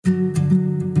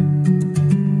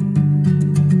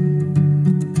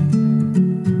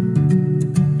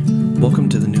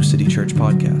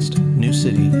podcast. New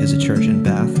City is a church in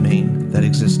Bath, Maine that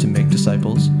exists to make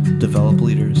disciples, develop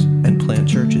leaders, and plant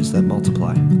churches that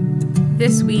multiply.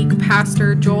 This week,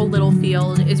 Pastor Joel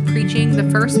Littlefield is preaching the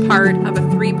first part of a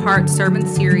 3-part sermon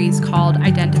series called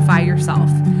Identify Yourself.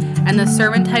 And the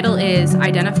sermon title is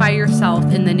Identify Yourself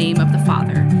in the Name of the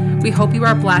Father. We hope you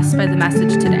are blessed by the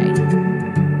message today.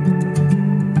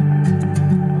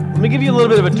 Let me give you a little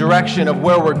bit of a direction of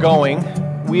where we're going.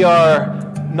 We are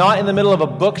not in the middle of a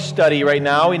book study right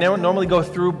now. We don't normally go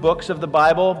through books of the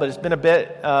Bible, but it's been a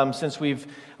bit since we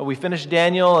finished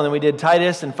Daniel, and then we did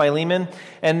Titus and Philemon.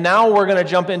 And now we're going to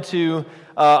jump into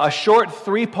a short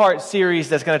 3-part series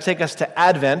that's going to take us to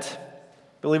Advent.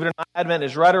 Believe it or not, Advent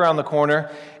is right around the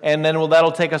corner, and then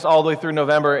that'll take us all the way through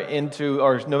November and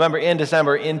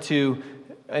December into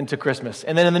Christmas.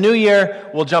 And then in the new year,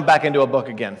 we'll jump back into a book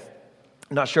again.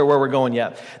 I'm not sure where we're going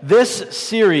yet. This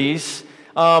series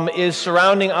is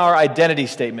surrounding our identity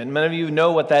statement. Many of you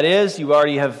know what that is. You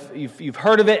already you've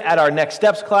heard of it at our Next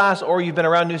Steps class, or you've been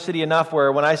around New City enough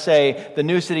where when I say the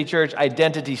New City Church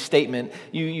identity statement,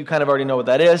 you kind of already know what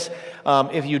that is.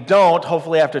 If you don't,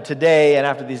 hopefully after today and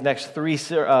after these next 3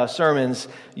 sermons,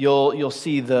 you'll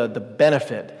see the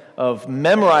benefit of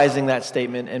memorizing that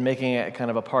statement and making it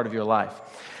kind of a part of your life.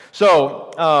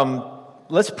 So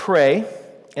let's pray.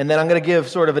 And then I'm going to give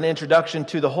sort of an introduction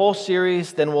to the whole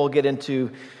series. Then we'll get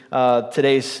into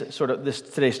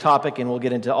today's topic, and we'll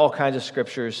get into all kinds of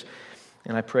scriptures.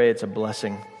 And I pray it's a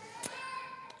blessing.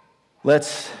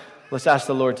 Let's ask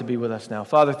the Lord to be with us now.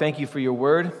 Father, thank you for your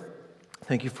word.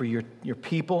 Thank you for your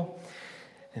people.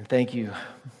 And thank you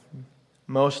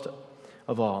most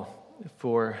of all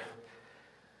for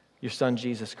your Son,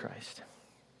 Jesus Christ.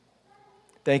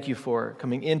 Thank you for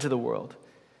coming into the world,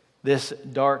 this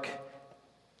dark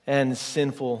and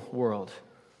sinful world,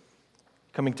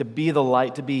 coming to be the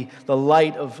light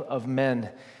of men,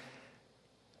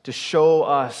 to show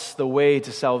us the way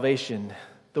to salvation,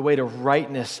 the way to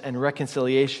rightness and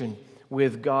reconciliation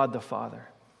with God the Father.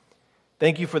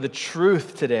 Thank you for the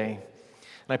truth today.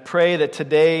 And I pray that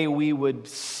today we would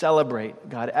celebrate,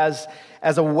 God, as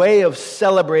a way of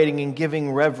celebrating and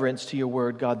giving reverence to your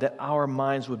word, God, that our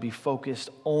minds would be focused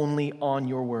only on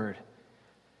your word.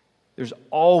 There's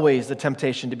always the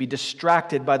temptation to be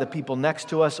distracted by the people next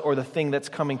to us or the thing that's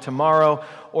coming tomorrow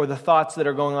or the thoughts that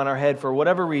are going on in our head for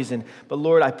whatever reason. But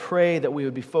Lord, I pray that we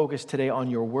would be focused today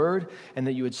on your word and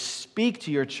that you would speak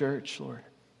to your church, Lord,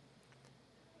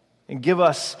 and give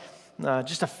us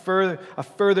just a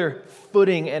further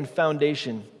footing and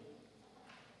foundation.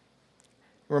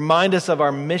 Remind us of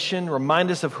our mission. Remind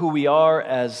us of who we are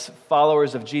as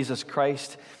followers of Jesus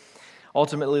Christ.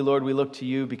 Ultimately, Lord, we look to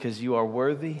you because you are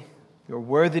worthy. You are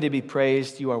worthy to be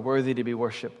praised. You are worthy to be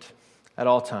worshiped at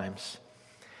all times.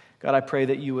 God, I pray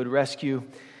that you would rescue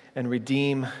and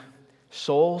redeem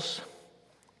souls.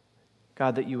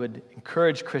 God, that you would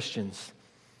encourage Christians,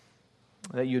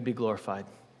 that you would be glorified.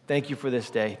 Thank you for this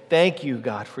day. Thank you,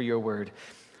 God, for your word.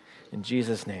 In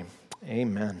Jesus' name,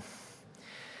 amen.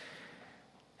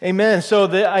 Amen. So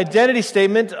the identity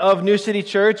statement of New City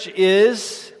Church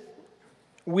is,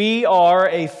 we are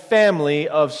a family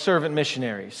of servant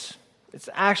missionaries. It's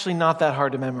actually not that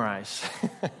hard to memorize.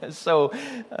 So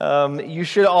you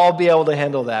should all be able to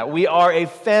handle that. We are a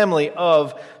family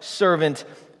of servant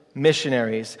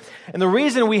missionaries. And the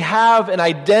reason we have an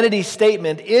identity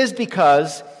statement is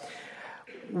because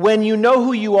when you know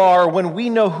who you are, when we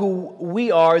know who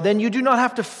we are, then you do not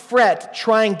have to fret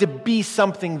trying to be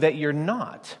something that you're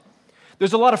not.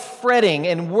 There's a lot of fretting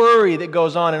and worry that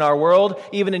goes on in our world.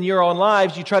 Even in your own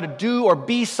lives, you try to do or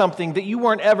be something that you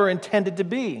weren't ever intended to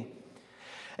be.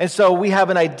 And so we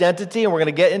have an identity, and we're going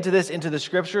to get into the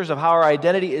scriptures of how our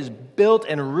identity is built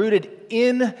and rooted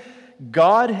in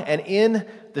God and in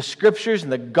the scriptures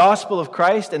and the gospel of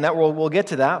Christ, and that we'll get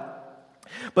to that.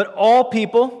 But all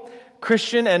people,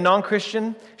 Christian and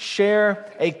non-Christian,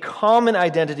 share a common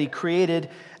identity created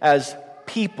as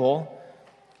people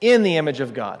in the image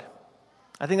of God.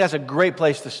 I think that's a great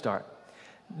place to start.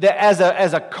 That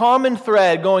as a common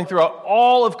thread going throughout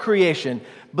all of creation,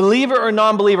 believer or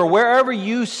non-believer, wherever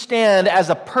you stand as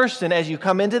a person as you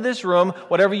come into this room,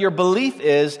 whatever your belief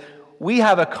is, we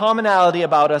have a commonality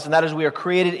about us, and that is we are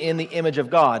created in the image of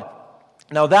God.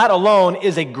 Now that alone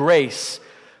is a grace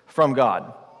from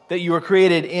God, that you were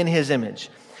created in His image.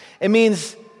 It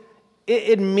means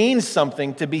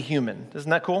something to be human.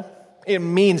 Isn't that cool? It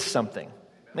means something.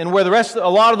 And where a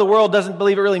lot of the world doesn't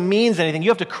believe it really means anything, you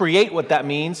have to create what that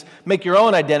means, make your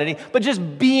own identity. But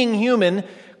just being human,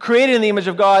 created in the image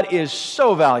of God, is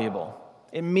so valuable.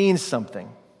 It means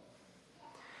something.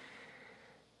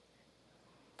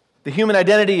 The human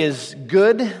identity is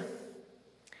good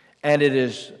And it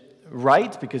is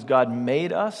right because God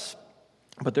made us,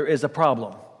 but there is a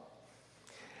problem.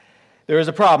 There is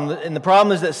a problem, and the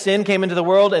problem is that sin came into the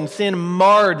world and sin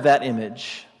marred that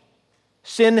image.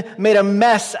 Sin made a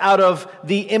mess out of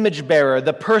the image bearer,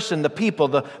 the person, the people,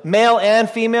 the male and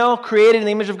female created in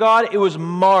the image of God. It was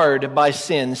marred by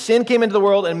sin. Sin came into the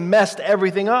world and messed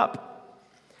everything up.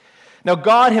 Now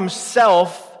God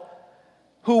himself,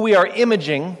 who we are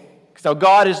imaging, so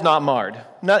God is not marred.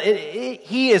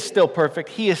 He is still perfect.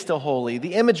 He is still holy.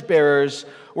 The image bearers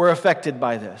were affected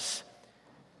by this.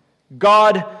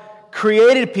 God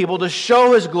created people to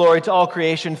show his glory to all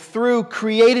creation through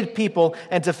created people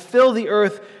and to fill the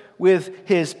earth with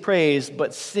his praise,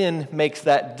 but sin makes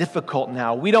that difficult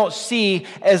now. We don't see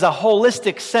as a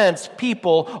holistic sense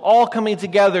people all coming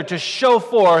together to show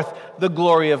forth the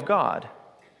glory of God.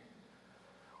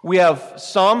 We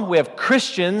have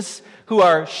Christians who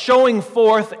are showing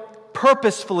forth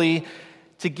purposefully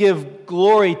to give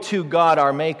glory to God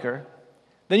our Maker.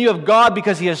 Then you have God,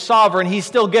 because he is sovereign, he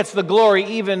still gets the glory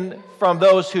even from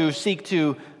those who seek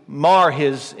to mar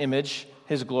his image,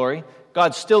 his glory.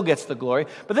 God still gets the glory.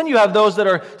 But then you have those that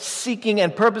are seeking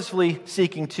and purposefully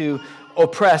seeking to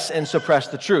oppress and suppress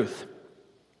the truth.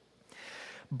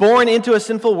 Born into a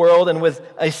sinful world and with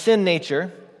a sin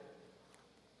nature,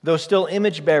 though still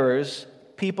image bearers,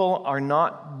 people are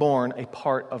not born a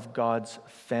part of God's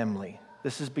family.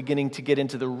 This is beginning to get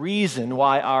into the reason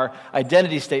why our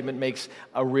identity statement makes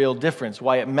a real difference,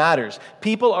 why it matters.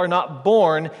 People are not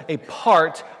born a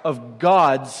part of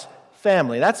God's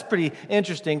family. That's pretty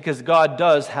interesting because God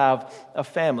does have a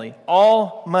family.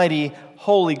 Almighty,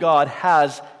 holy God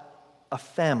has a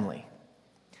family.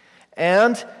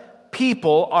 And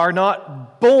people are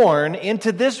not born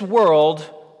into this world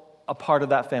a part of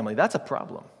that family. That's a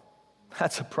problem.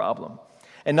 That's a problem.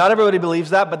 And not everybody believes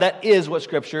that, but that is what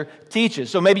Scripture teaches.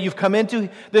 So maybe you've come into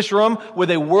this room with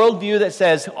a worldview that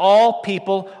says all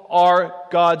people are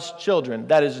God's children.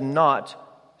 That is not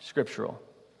scriptural.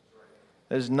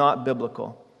 That is not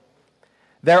biblical.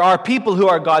 There are people who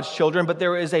are God's children, but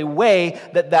there is a way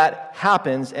that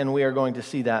happens, and we are going to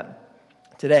see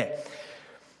that today.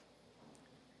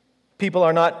 People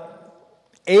are not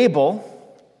able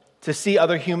to see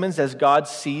other humans as God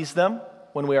sees them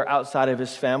when we are outside of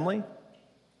his family.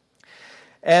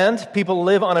 And people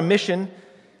live on a mission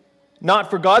not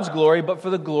for God's glory, but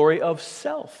for the glory of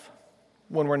self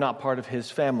when we're not part of his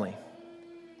family.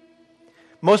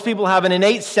 Most people have an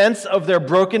innate sense of their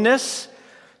brokenness.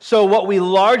 So what we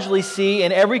largely see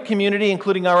in every community,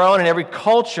 including our own, and every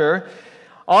culture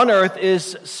on earth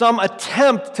is some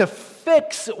attempt to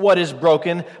fix what is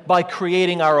broken by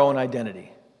creating our own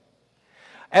identity.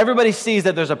 Everybody sees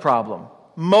that there's a problem.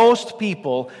 Most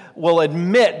people will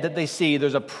admit that they see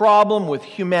there's a problem with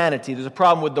humanity. There's a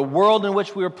problem with the world in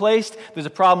which we were placed. There's a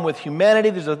problem with humanity.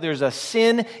 There's a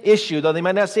sin issue. Though they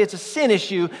might not say it's a sin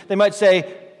issue, they might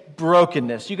say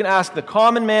brokenness. You can ask the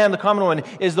common man, the common woman,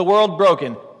 is the world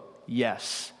broken?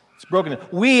 Yes, it's broken.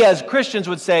 We as Christians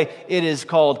would say it is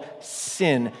called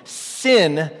sin.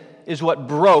 Sin is what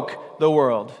broke the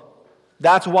world.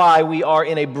 That's why we are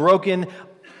in a broken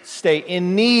state,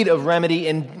 in need of remedy,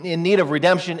 in need of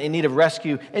redemption, in need of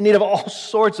rescue, in need of all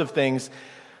sorts of things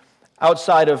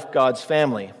outside of God's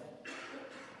family.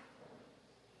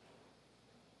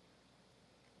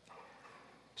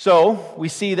 So we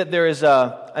see that there is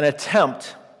an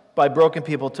attempt by broken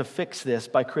people to fix this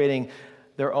by creating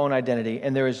their own identity,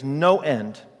 and there is no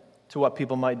end to what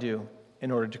people might do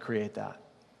in order to create that.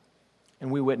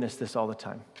 And we witness this all the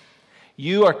time.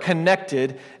 You are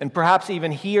connected, and perhaps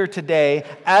even here today,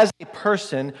 as a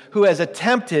person who has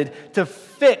attempted to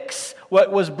fix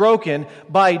what was broken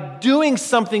by doing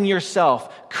something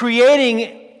yourself,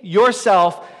 creating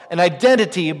yourself an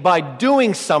identity by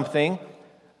doing something,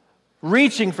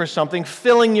 reaching for something,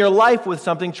 filling your life with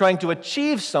something, trying to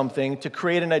achieve something to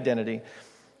create an identity,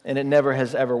 and it never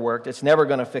has ever worked. It's never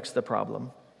going to fix the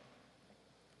problem.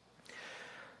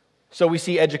 So we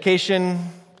see education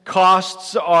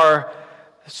costs are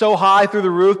so high through the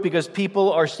roof because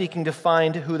people are seeking to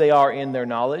find who they are in their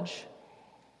knowledge.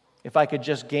 If I could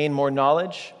just gain more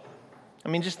knowledge. I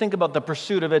mean, just think about the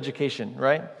pursuit of education,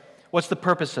 right? What's the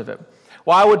purpose of it?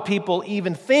 Why would people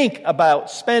even think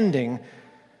about spending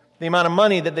the amount of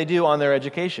money that they do on their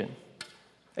education?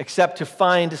 Except to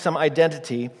find some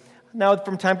identity. Now,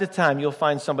 from time to time, you'll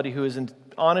find somebody who is in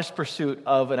honest pursuit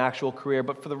of an actual career,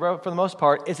 but for the most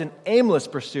part, it's an aimless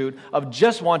pursuit of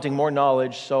just wanting more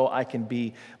knowledge so I can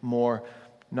be more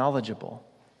knowledgeable.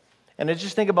 And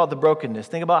just think about the brokenness.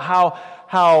 Think about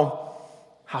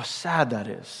how sad that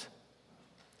is.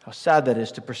 How sad that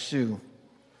is to pursue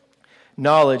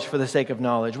knowledge for the sake of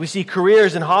knowledge. We see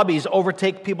careers and hobbies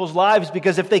overtake people's lives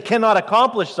because if they cannot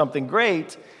accomplish something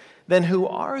great, then who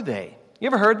are they? You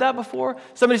ever heard that before?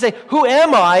 Somebody say, who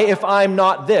am I if I'm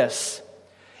not this?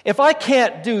 If I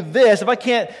can't do this, if I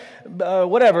can't,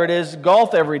 whatever it is,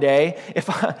 golf every day,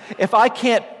 if I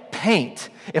can't paint,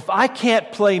 if I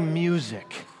can't play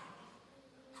music.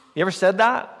 You ever said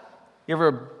that? You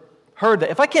ever heard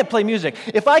that? If I can't play music,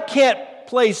 if I can't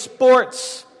play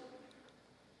sports,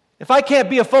 if I can't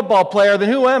be a football player, then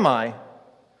who am I?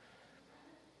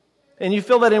 And you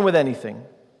fill that in with anything.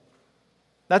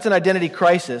 That's an identity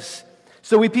crisis.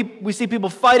 So we see people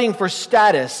fighting for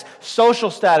status,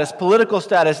 social status, political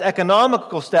status,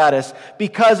 economical status,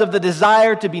 because of the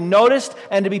desire to be noticed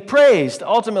and to be praised,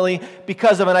 ultimately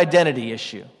because of an identity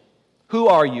issue. Who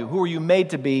are you? Who are you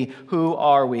made to be? Who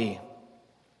are we?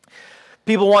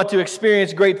 People want to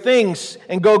experience great things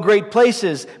and go great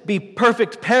places, be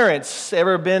perfect parents.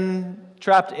 Ever been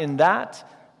trapped in that?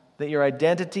 That your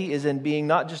identity is in being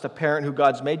not just a parent who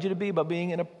God's made you to be, but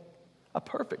being a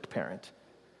perfect parent.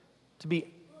 To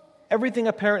be everything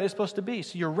a parent is supposed to be.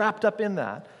 So you're wrapped up in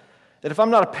that. That if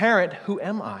I'm not a parent, who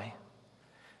am I?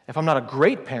 If I'm not a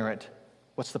great parent,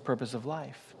 what's the purpose of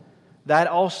life? That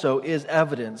also is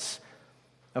evidence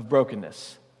of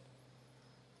brokenness.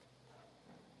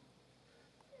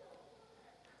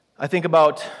 I think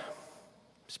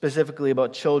specifically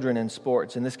about children in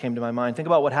sports, and this came to my mind. Think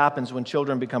about what happens when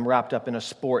children become wrapped up in a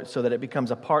sport so that it becomes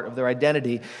a part of their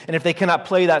identity. And if they cannot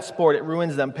play that sport, it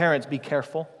ruins them. Parents, be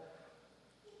careful.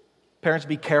 Parents,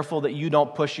 be careful that you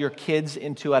don't push your kids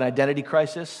into an identity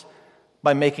crisis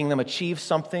by making them achieve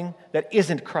something that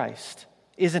isn't Christ,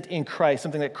 isn't in Christ,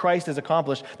 something that Christ has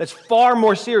accomplished that's far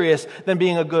more serious than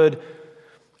being a good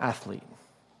athlete.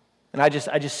 And I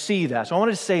just see that. So I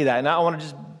wanted to say that, and I want to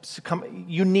just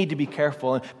you need to be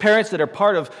careful. And parents that are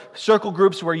part of circle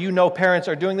groups where you know parents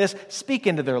are doing this, speak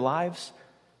into their lives.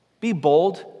 Be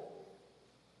bold.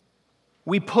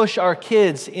 We push our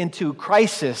kids into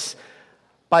crisis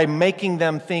by making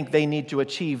them think they need to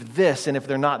achieve this, and if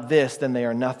they're not this, then they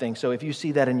are nothing. So if you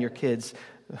see that in your kids,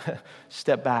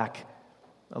 step back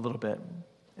a little bit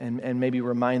and maybe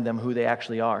remind them who they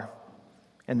actually are,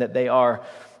 and that they are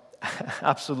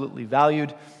absolutely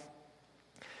valued.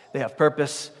 They have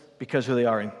purpose because who they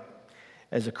are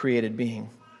as a created being.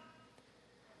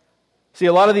 See,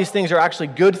 a lot of these things are actually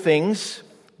good things,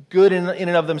 good in and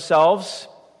of themselves,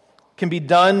 can be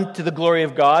done to the glory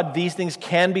of God. These things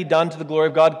can be done to the glory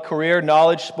of God. Career,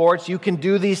 knowledge, sports, you can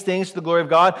do these things to the glory of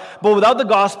God. But without the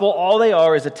gospel, all they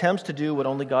are is attempts to do what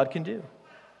only God can do.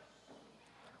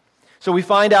 So we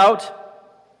find out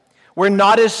we're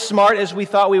not as smart as we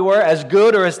thought we were, as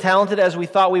good or as talented as we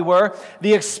thought we were.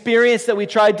 The experience that we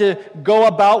tried to go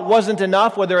about wasn't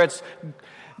enough, whether it's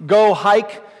go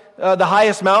hike the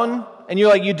highest mountain, and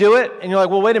you do it, and you're like,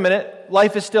 well, wait a minute.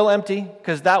 Life is still empty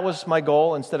because that was my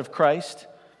goal instead of Christ.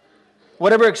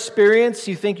 Whatever experience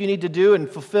you think you need to do and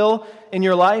fulfill in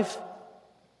your life,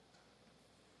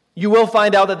 you will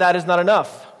find out that that is not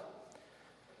enough.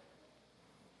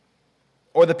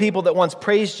 Or the people that once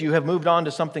praised you have moved on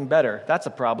to something better. That's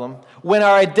a problem. When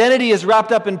our identity is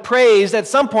wrapped up in praise, at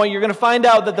some point you're going to find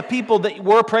out that the people that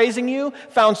were praising you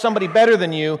found somebody better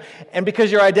than you, and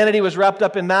because your identity was wrapped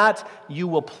up in that, you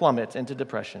will plummet into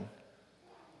depression.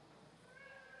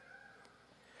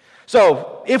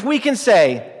 So, if we can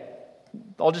say,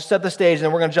 I'll just set the stage and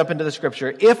then we're going to jump into the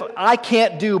scripture. If I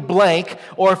can't do blank,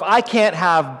 or if I can't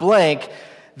have blank,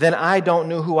 then I don't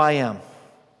know who I am.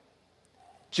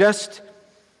 Just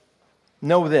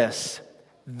know this.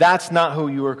 That's not who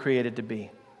you were created to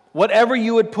be. Whatever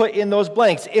you would put in those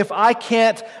blanks, if I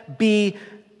can't be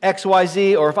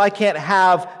XYZ, or if I can't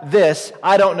have this,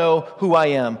 I don't know who I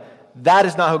am. That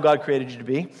is not who God created you to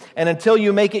be. And until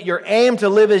you make it your aim to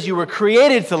live as you were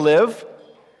created to live,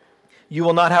 you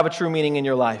will not have a true meaning in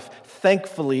your life.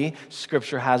 Thankfully,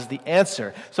 Scripture has the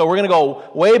answer. So we're going to go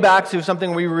way back to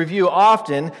something we review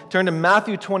often. Turn to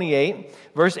Matthew 28,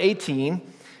 verse 18.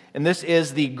 And this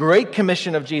is the Great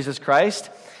Commission of Jesus Christ.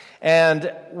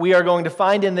 And we are going to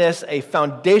find in this a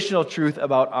foundational truth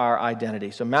about our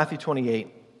identity. So Matthew 28,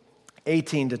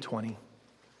 18 to 20.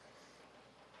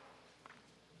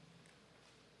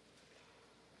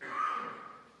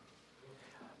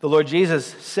 The Lord Jesus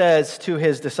says to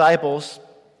his disciples,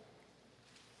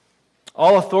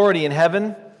 "All authority in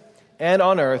heaven and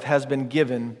on earth has been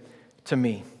given to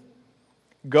me.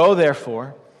 Go,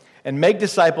 therefore, and make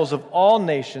disciples of all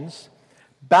nations,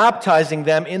 baptizing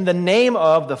them in the name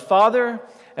of the Father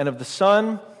and of the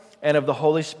Son and of the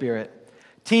Holy Spirit,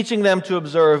 teaching them to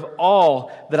observe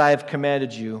all that I have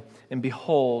commanded you. And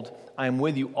behold, I am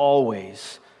with you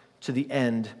always to the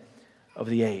end of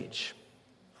the age.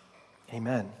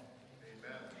 Amen.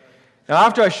 Now,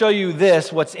 after I show you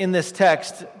this, what's in this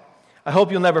text, I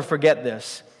hope you'll never forget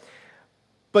this.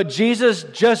 But Jesus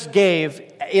just gave,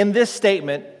 in this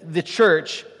statement, the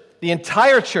church, the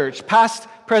entire church, past,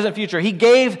 present, future, he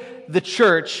gave the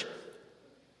church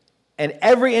and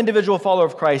every individual follower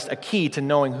of Christ a key to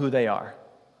knowing who they are,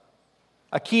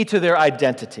 a key to their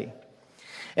identity.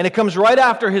 And it comes right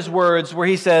after his words where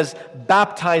he says,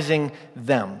 baptizing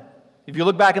them. If you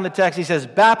look back in the text, he says,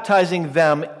 baptizing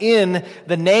them in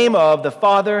the name of the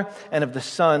Father and of the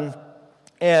Son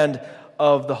and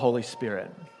of the Holy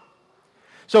Spirit.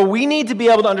 So we need to be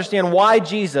able to understand why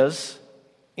Jesus,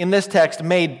 in this text,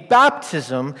 made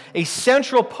baptism a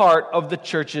central part of the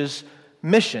church's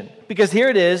mission. Because here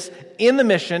it is, in the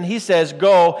mission, he says,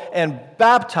 go and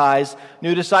baptize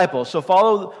new disciples. So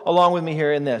follow along with me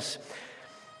here in this.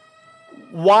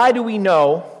 Why do we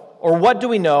know, or what do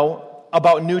we know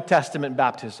about New Testament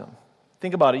baptism?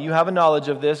 Think about it. You have a knowledge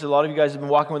of this. A lot of you guys have been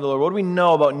walking with the Lord. What do we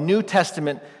know about New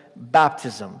Testament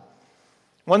baptism?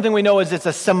 One thing we know is it's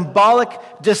a symbolic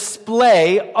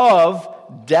display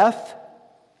of death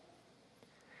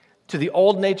to the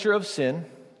old nature of sin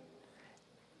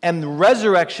and the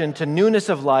resurrection to newness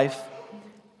of life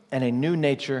and a new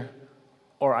nature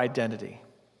or identity.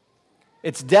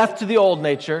 It's death to the old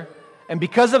nature, and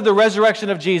because of the resurrection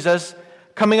of Jesus,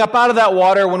 coming up out of that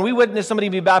water, when we witness somebody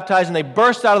be baptized and they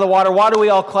burst out of the water, why do we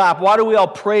all clap? Why do we all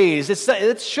praise?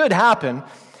 It should happen.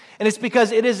 And it's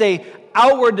because it is an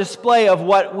outward display of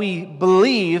what we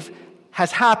believe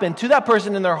has happened to that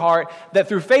person in their heart, that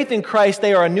through faith in Christ,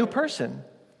 they are a new person.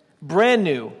 Brand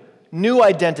new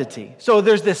identity. So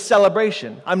there's this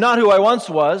celebration. I'm not who I once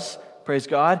was, praise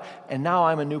God, and now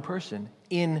I'm a new person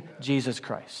in Jesus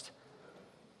Christ.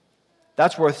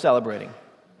 That's worth celebrating.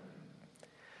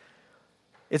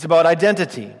 It's about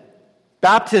identity.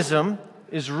 Baptism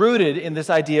is rooted in this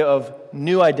idea of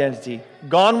new identity.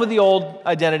 Gone with the old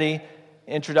identity,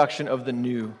 introduction of the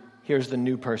new. Here's the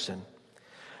new person.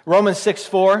 Romans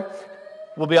 6:4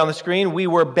 will be on the screen. We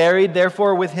were buried,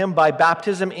 therefore, with him by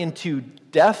baptism into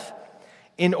death,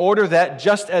 in order that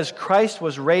just as Christ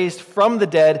was raised from the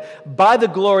dead by the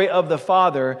glory of the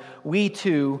Father, we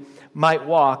too might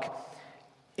walk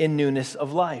in newness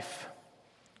of life.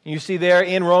 You see there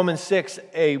in Romans 6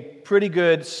 a pretty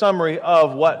good summary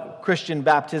of what Christian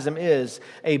baptism is.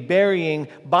 A burying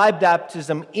by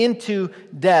baptism into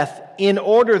death in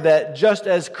order that just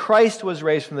as Christ was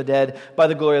raised from the dead by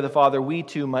the glory of the Father, we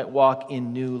too might walk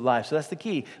in new life. So that's the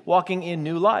key. Walking in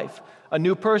new life. A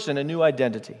new person, a new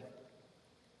identity.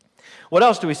 What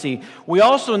else do we see? We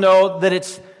also know that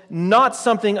it's not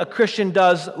something a Christian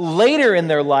does later in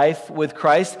their life with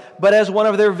Christ, but as one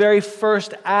of their very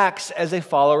first acts as a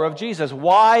follower of Jesus.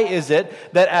 Why is it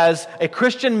that as a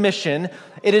Christian mission,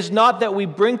 it is not that we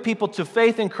bring people to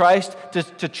faith in Christ,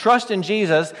 to trust in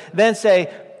Jesus, then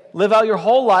say, live out your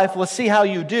whole life, let's see how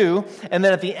you do, and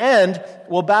then at the end,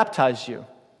 we'll baptize you.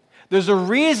 There's a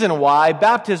reason why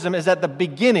baptism is at the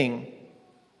beginning.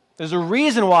 There's a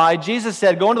reason why Jesus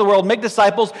said, go into the world, make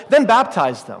disciples, then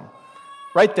baptize them.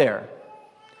 Right there.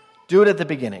 Do it at the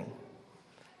beginning.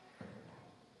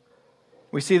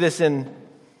 We see this in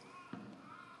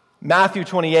Matthew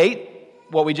 28,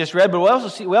 what we just read, but we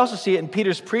also see it in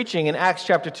Peter's preaching in Acts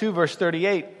chapter 2, verse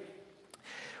 38,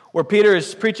 where Peter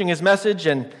is preaching his message,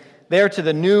 and there to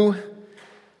the new,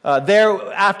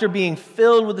 there after being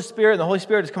filled with the Spirit, and the Holy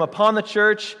Spirit has come upon the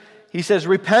church, he says,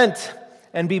 repent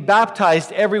and be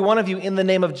baptized, every one of you, in the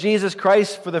name of Jesus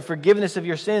Christ for the forgiveness of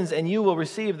your sins, and you will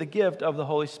receive the gift of the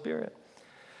Holy Spirit.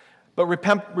 But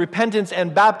repentance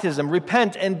and baptism,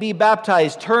 repent and be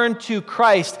baptized, turn to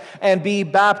Christ and be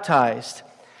baptized.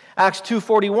 Acts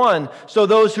 2:41, so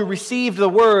those who received the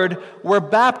word were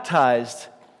baptized.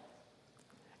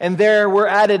 And there were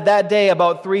added that day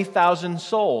about 3,000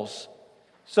 souls.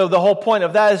 So the whole point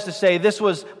of that is to say this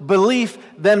was belief,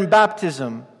 then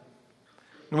baptism.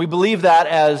 And we believe that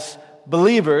as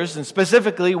believers, and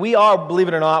specifically, we are, believe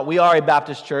it or not, we are a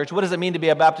Baptist church. What does it mean to be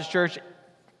a Baptist church?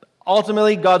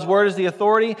 Ultimately, God's word is the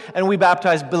authority, and we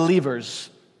baptize believers.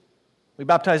 We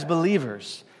baptize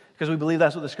believers because we believe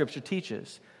that's what the Scripture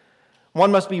teaches.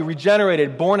 One must be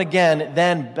regenerated, born again,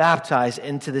 then baptized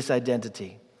into this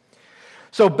identity.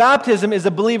 So baptism is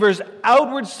a believer's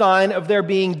outward sign of their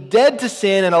being dead to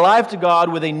sin and alive to God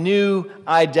with a new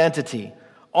identity.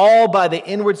 All by the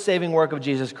inward saving work of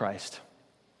Jesus Christ.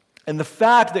 And the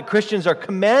fact that Christians are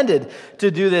commanded to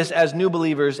do this as new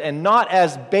believers and not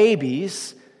as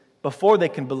babies before they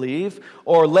can believe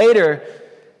or later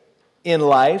in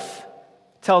life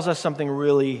tells us something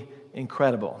really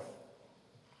incredible.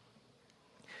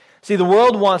 See, the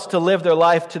world wants to live their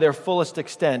life to their fullest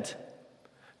extent,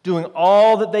 doing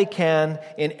all that they can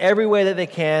in every way that they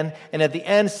can, and at the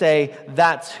end say,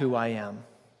 that's who I am.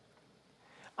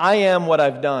 I am what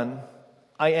I've done.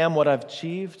 I am what I've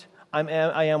achieved.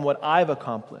 I am what I've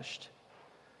accomplished.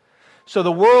 So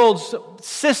the world's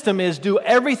system is do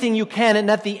everything you can, and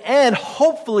at the end,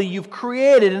 hopefully you've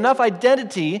created enough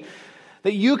identity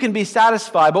that you can be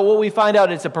satisfied. But what we find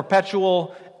out is a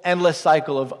perpetual, endless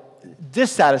cycle of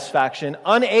dissatisfaction,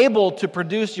 unable to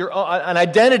produce an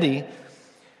identity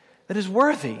that is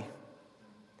worthy.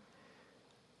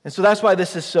 And so that's why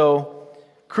this is so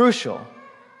crucial.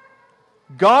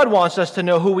 God wants us to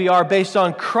know who we are based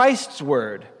on Christ's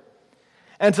word,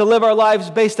 and to live our lives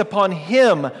based upon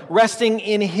Him, resting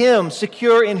in Him,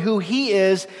 secure in who He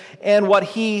is and what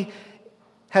He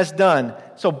has done.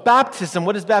 So baptism,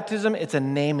 what is baptism? It's a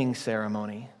naming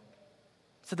ceremony.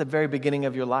 It's at the very beginning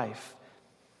of your life.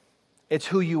 It's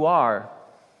who you are.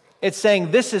 It's saying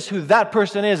this is who that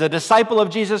person is. A disciple of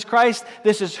Jesus Christ,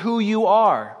 this is who you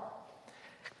are.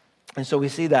 And so we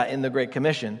see that in the Great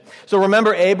Commission. So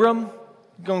remember Abram?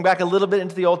 Going back a little bit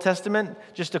into the Old Testament,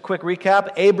 just a quick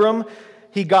recap. Abram,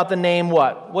 he got the name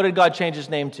what? What did God change his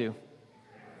name to?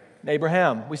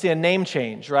 Abraham. We see a name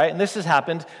change, right? And this has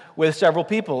happened with several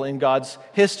people in God's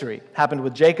history. Happened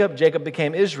with Jacob. Jacob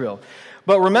became Israel.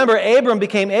 But remember, Abram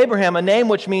became Abraham, a name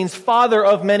which means father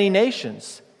of many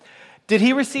nations. Did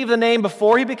he receive the name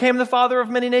before he became the father of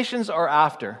many nations or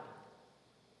after?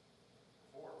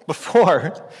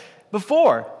 Before.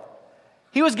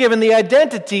 He was given the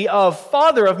identity of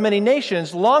father of many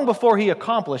nations long before he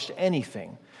accomplished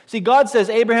anything. See, God says,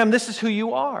 Abraham, this is who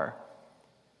you are.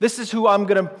 This is who I'm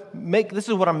going to make. This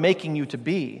is what I'm making you to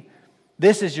be.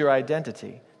 This is your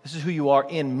identity. This is who you are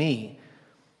in me.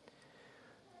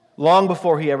 Long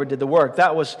before he ever did the work.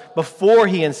 That was before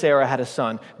he and Sarah had a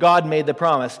son. God made the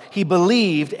promise. He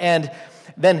believed, and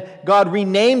then God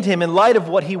renamed him in light of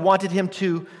what he wanted him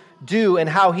to do and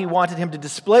how he wanted him to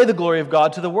display the glory of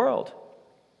God to the world.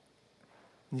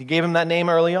 He gave him that name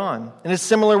early on. And it's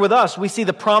similar with us. We see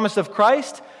the promise of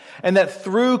Christ, and that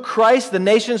through Christ the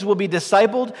nations will be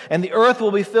discipled and the earth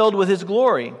will be filled with His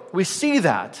glory. We see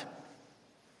that.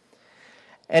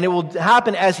 And it will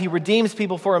happen as He redeems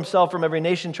people for Himself from every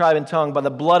nation, tribe, and tongue by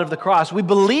the blood of the cross. We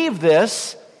believe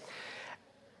this,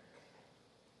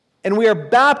 and we are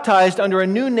baptized under a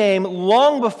new name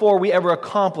long before we ever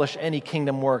accomplish any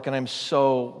kingdom work, and I'm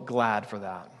so glad for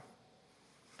that.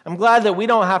 I'm glad that we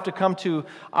don't have to come to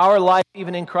our life,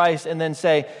 even in Christ, and then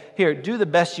say, here, do the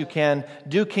best you can,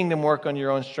 do kingdom work on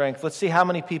your own strength. Let's see how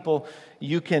many people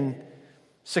you can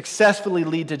successfully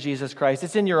lead to Jesus Christ.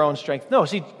 It's in your own strength. No,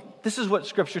 see, this is what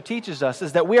Scripture teaches us,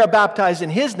 is that we are baptized in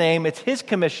His name. It's His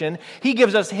commission. He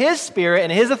gives us His Spirit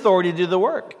and His authority to do the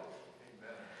work.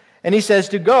 And He says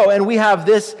to go, and we have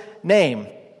this name.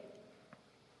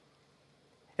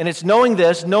 And it's knowing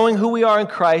this, knowing who we are in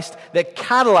Christ, that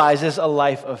catalyzes a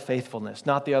life of faithfulness,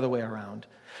 not the other way around.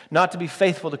 Not to be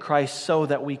faithful to Christ so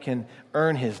that we can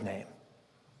earn His name,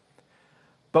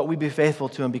 but we be faithful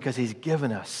to Him because He's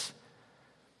given us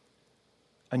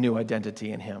a new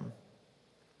identity in Him.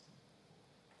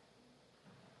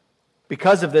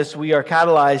 Because of this, we are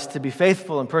catalyzed to be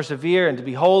faithful and persevere and to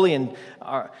be holy and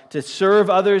to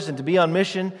serve others and to be on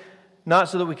mission, not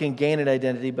so that we can gain an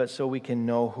identity, but so we can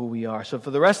know who we are. So for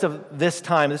the rest of this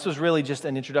time, this was really just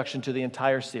an introduction to the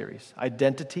entire series.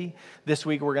 Identity. This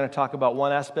week we're going to talk about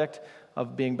one aspect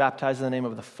of being baptized in the name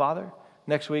of the Father.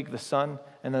 Next week, the Son.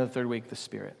 And then the third week, the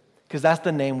Spirit. Because that's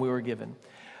the name we were given.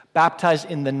 Baptized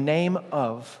in the name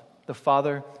of the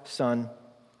Father, Son,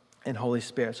 and Holy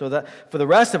Spirit. So that for the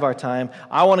rest of our time,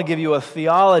 I want to give you a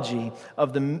theology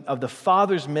of the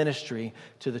Father's ministry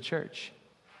to the church.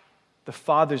 The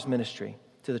Father's ministry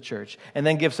to the church, and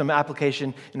then give some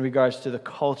application in regards to the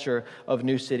culture of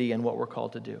New City and what we're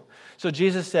called to do. So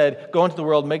Jesus said, go into the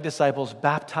world, make disciples,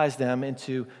 baptize them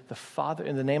into the Father,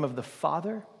 in the name of the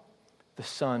Father, the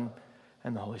Son,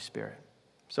 and the Holy Spirit.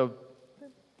 So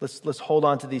let's hold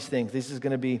on to these things. This is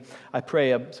going to be, I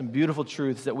pray, some beautiful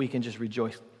truths that we can just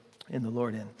rejoice in the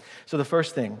Lord in. So the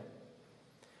first thing,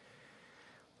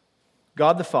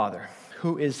 God the Father,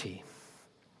 who is He?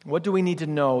 What do we need to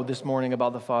know this morning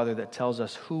about the Father that tells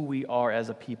us who we are as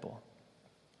a people?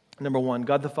 Number one,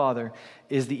 God the Father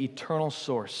is the eternal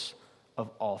source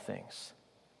of all things.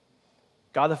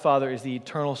 God the Father is the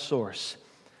eternal source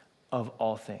of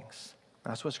all things.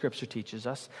 That's what Scripture teaches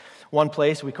us. One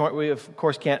place, we of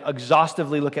course can't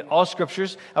exhaustively look at all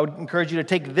Scriptures. I would encourage you to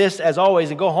take this as always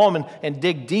and go home and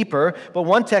dig deeper. But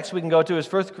one text we can go to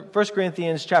is 1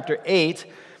 Corinthians chapter 8,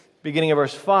 beginning of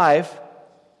verse 5.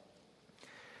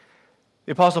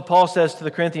 The Apostle Paul says to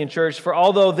the Corinthian church, "For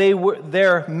although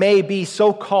there may be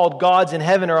so-called gods in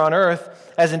heaven or on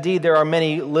earth, as indeed there are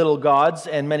many little gods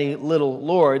and many little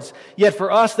lords, yet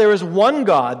for us there is one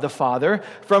God, the Father,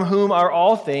 from whom are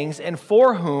all things and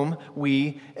for whom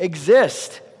we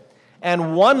exist,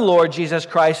 and one Lord Jesus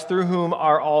Christ, through whom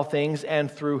are all things and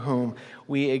through whom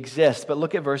we exist." But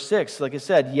look at verse 6. Like it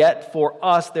said, "Yet for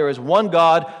us there is one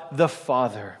God, the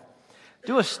Father."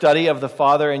 Do a study of the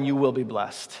Father and you will be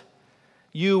blessed.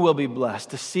 You will be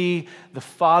blessed to see the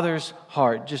Father's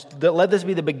heart. Just let this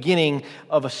be the beginning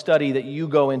of a study that you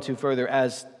go into further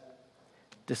as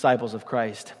disciples of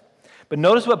Christ. But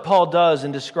notice what Paul does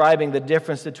in describing the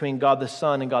difference between God the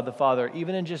Son and God the Father,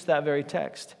 even in just that very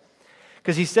text.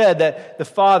 Because he said that the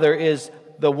Father is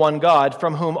the one God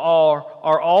from whom are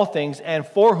all things and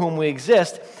for whom we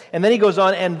exist. And then he goes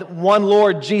on, and one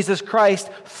Lord Jesus Christ,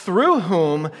 through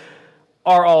whom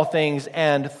are all things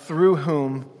and through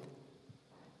whom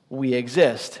we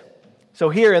exist. So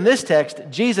here in this text,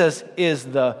 Jesus is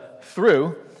the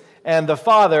through, and the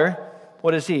Father,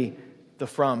 what is he? The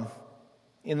from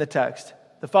in the text.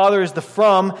 The Father is the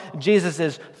from, Jesus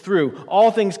is through.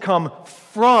 All things come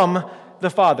from the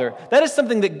Father. That is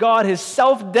something that God has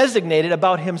self-designated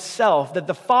about himself, that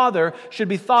the Father should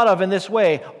be thought of in this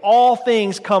way. All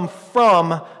things come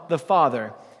from the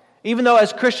Father. Even though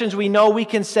as Christians we know we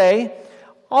can say,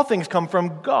 all things come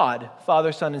from God,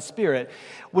 Father, Son, and Spirit.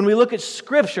 When we look at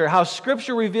Scripture, how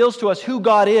Scripture reveals to us who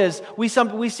God is, we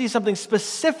see something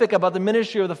specific about the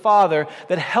ministry of the Father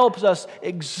that helps us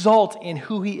exult in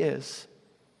who he is.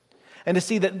 And to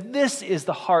see that this is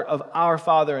the heart of our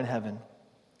Father in heaven.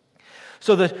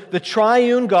 So the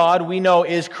triune God we know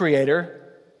is creator.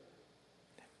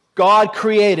 God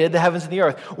created the heavens and the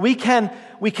earth. We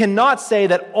cannot say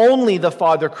that only the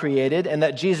Father created and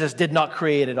that Jesus did not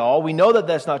create at all. We know that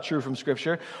that's not true from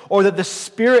Scripture. Or that the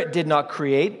Spirit did not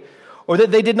create. Or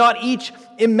that they did not each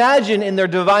imagine in their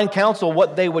divine counsel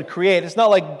what they would create. It's not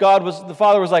like the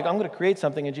Father was like, I'm going to create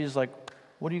something, and Jesus was like,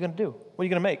 what are you going to do? What are you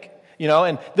going to make?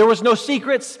 And there was no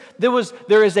secrets.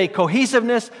 There is a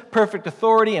cohesiveness, perfect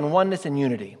authority, and oneness and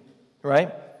unity.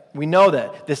 Right? We know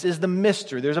that. This is the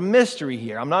mystery. There's a mystery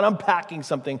here. I'm not unpacking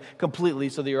something completely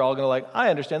so that you're all going to I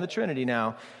understand the Trinity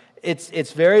now.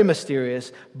 It's very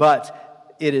mysterious,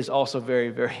 but it is also very,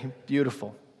 very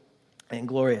beautiful and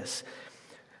glorious.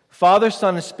 Father,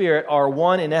 Son, and Spirit are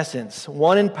one in essence,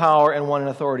 one in power and one in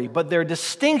authority, but their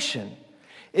distinction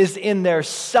is in their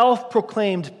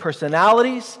self-proclaimed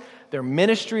personalities, their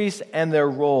ministries, and their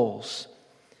roles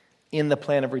in the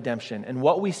plan of redemption. And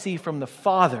what we see from the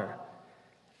Father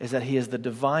is that he is the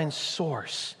divine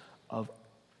source of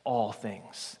all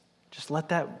things. Just let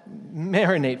that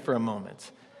marinate for a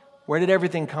moment. Where did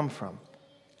everything come from?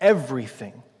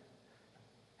 Everything.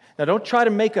 Now don't try to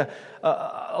make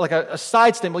a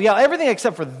side statement. Well, yeah, everything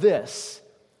except for this.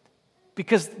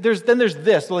 Because there's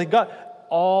this. Well, he got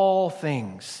all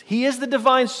things. He is the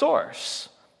divine source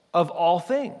of all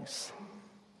things.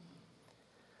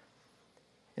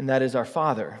 And that is our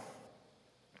Father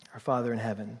in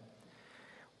heaven.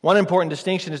 One important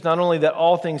distinction is not only that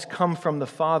all things come from the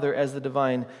Father as the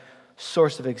divine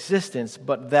source of existence,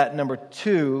 but that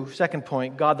second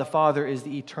point, God the Father is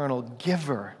the eternal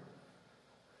giver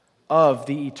of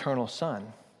the eternal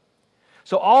Son.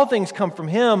 So all things come from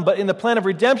him, but in the plan of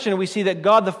redemption, we see that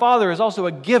God the Father is also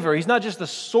a giver. He's not just the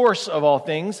source of all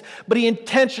things, but he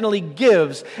intentionally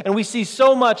gives. And we see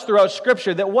so much throughout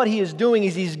Scripture that what he is doing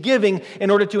is he's giving in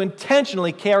order to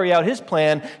intentionally carry out his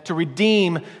plan to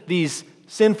redeem these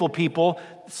sinful people,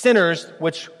 sinners,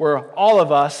 which were all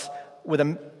of us with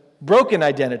a broken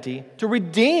identity, to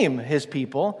redeem his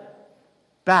people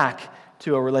back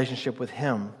to a relationship with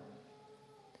him.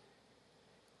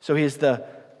 So he is the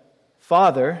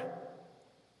Father.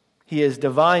 He is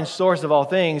divine source of all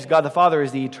things. God the Father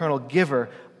is the eternal giver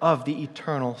of the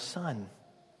eternal Son.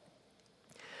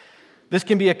 This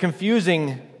can be a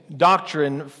confusing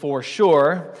doctrine for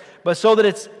sure, but so that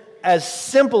it's as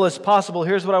simple as possible,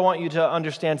 here's what I want you to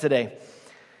understand today.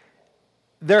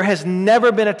 There has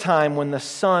never been a time when the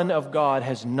Son of God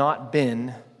has not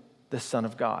been the Son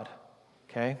of God.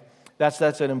 Okay?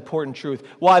 That's an important truth.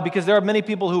 Why? Because there are many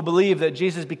people who believe that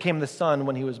Jesus became the Son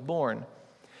when he was born.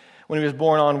 When he was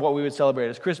born on what we would celebrate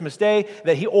as Christmas Day,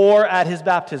 or at his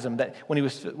baptism, that when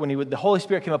the Holy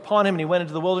Spirit came upon him and he went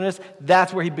into the wilderness,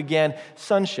 that's where he began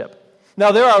sonship.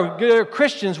 Now, there are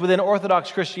Christians within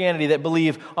Orthodox Christianity that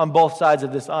believe on both sides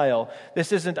of this aisle.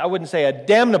 This isn't, I wouldn't say, a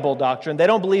damnable doctrine. They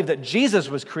don't believe that Jesus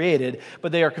was created,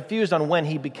 but they are confused on when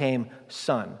he became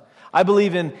Son. I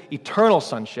believe in eternal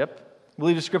sonship. I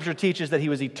believe the Scripture teaches that he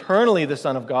was eternally the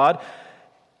Son of God.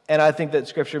 And I think that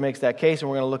Scripture makes that case, and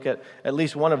we're going to look at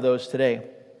least one of those today.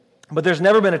 But there's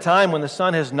never been a time when the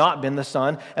Son has not been the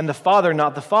Son and the Father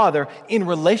not the Father in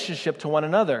relationship to one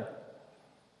another.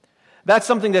 That's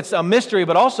something that's a mystery,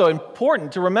 but also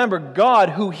important to remember God,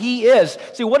 who He is.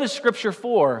 See, what is Scripture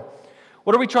for?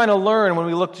 What are we trying to learn when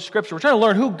we look to Scripture? We're trying to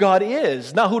learn who God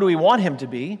is, not who do we want Him to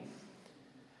be.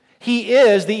 He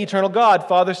is the eternal God,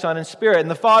 Father, Son, and Spirit. And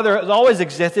the Father has always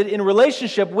existed in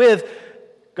relationship with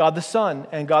God the Son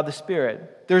and God the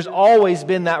Spirit. There's always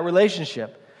been that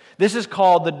relationship. This is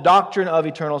called the doctrine of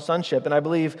eternal sonship, and I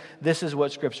believe this is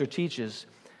what Scripture teaches.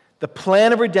 The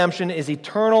plan of redemption is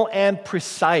eternal and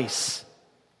precise,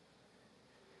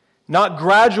 not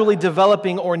gradually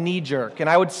developing or knee-jerk. And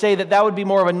I would say that would be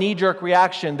more of a knee-jerk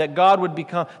reaction, that God would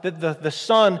become, that the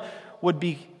Son would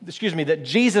be, that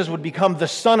Jesus would become the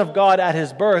Son of God at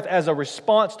His birth as a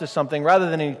response to something, rather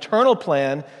than an eternal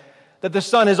plan, that the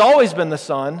Son has always been the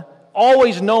Son,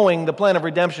 always knowing the plan of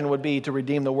redemption would be to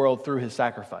redeem the world through His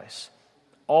sacrifice.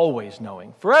 Always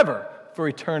knowing, forever, for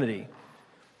eternity.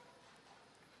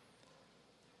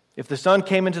 If the Son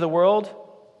came into the world,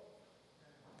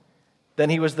 then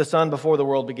He was the Son before the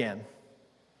world began.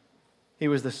 He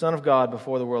was the Son of God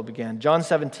before the world began. John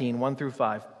 17, 1 through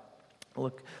 5.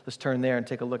 Look, let's turn there and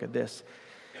take a look at this.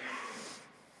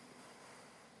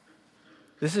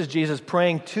 This is Jesus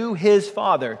praying to His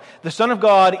Father, the Son of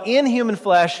God in human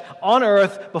flesh on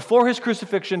earth before His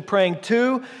crucifixion, praying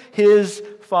to His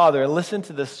Father. And listen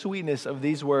to the sweetness of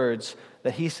these words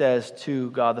that He says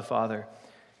to God the Father.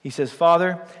 He says,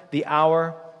 Father, the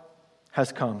hour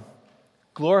has come.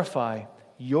 Glorify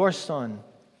your Son,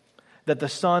 that the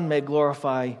Son may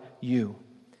glorify you.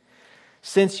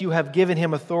 Since you have given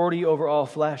Him authority over all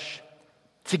flesh,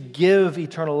 to give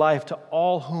eternal life to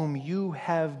all whom you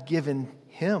have given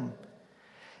Him.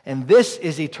 And this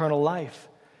is eternal life,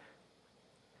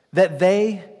 that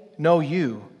they know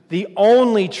you, the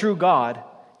only true God,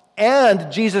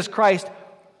 and Jesus Christ,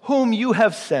 whom you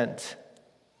have sent.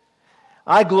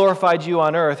 I glorified you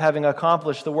on earth, having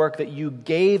accomplished the work that you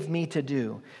gave me to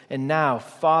do. And now,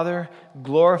 Father,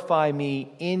 glorify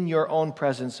me in your own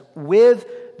presence with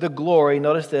the glory,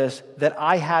 notice this, that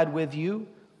I had with you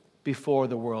before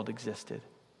the world existed.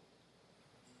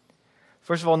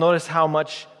 First of all, notice how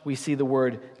much we see the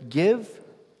word give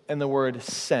and the word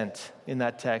sent in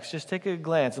that text. Just take a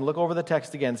glance and look over the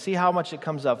text again. See how much it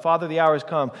comes up. Father, the hour has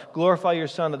come. Glorify your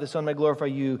Son, that the Son may glorify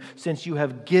you, since you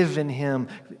have given Him.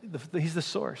 He's the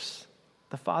source.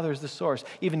 The Father is the source.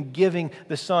 Even giving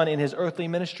the Son in His earthly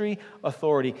ministry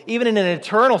authority. Even in an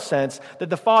eternal sense, that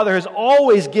the Father has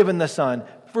always given the Son,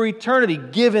 for eternity,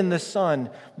 given the Son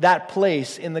that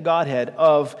place in the Godhead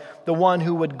of the one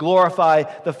who would glorify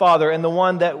the Father, and the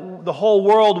one that the whole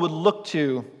world would look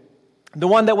to. The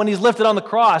one that when He's lifted on the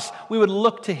cross, we would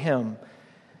look to Him.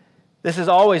 This has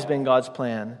always been God's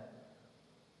plan.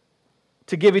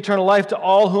 To give eternal life to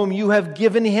all whom you have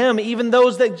given Him. Even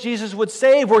those that Jesus would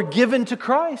save were given to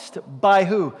Christ. By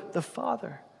who? The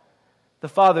Father. The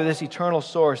Father, this eternal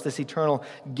source, this eternal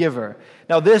giver.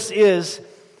 Now this is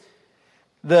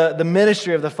the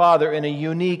ministry of the Father in a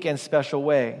unique and special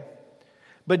way.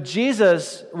 But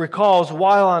Jesus recalls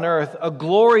while on earth a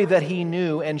glory that He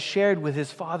knew and shared with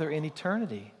His Father in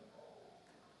eternity.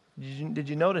 Did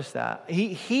you notice that?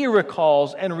 He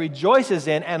recalls and rejoices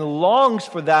in and longs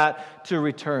for that to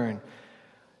return.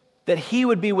 That He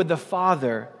would be with the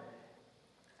Father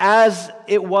as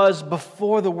it was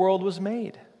before the world was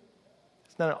made.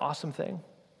 Isn't that an awesome thing?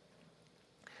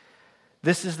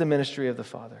 This is the ministry of the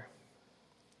Father.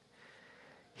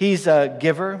 He's a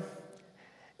giver,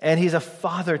 and He's a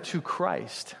father to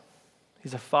Christ.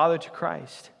 He's a father to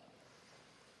Christ.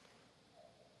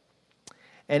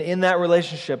 And in that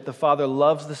relationship, the Father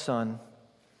loves the Son.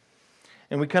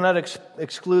 And we cannot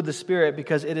exclude the Spirit,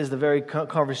 because it is the very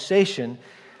conversation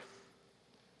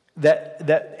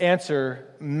that answer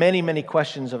many, many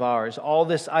questions of ours. All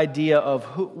this idea of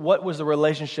what was the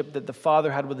relationship that the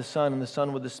Father had with the Son and the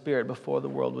Son with the Spirit before the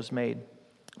world was made.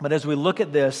 But as we look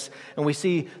at this and we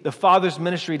see the Father's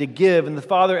ministry to give, and the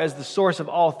Father as the source of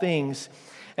all things,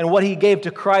 and what He gave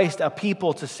to Christ, a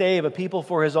people to save, a people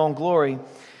for His own glory,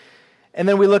 and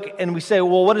then we look and we say,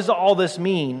 well, what does all this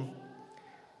mean?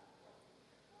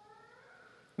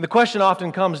 And the question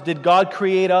often comes, did God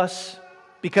create us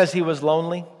because He was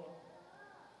lonely?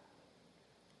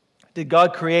 Did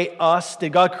God create us?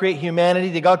 Did God create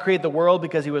humanity? Did God create the world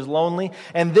because He was lonely?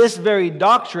 And this very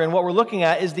doctrine, what we're looking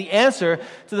at, is the answer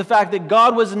to the fact that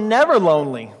God was never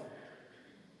lonely.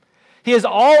 He has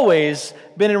always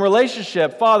been in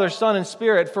relationship, Father, Son, and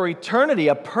Spirit, for eternity,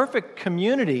 a perfect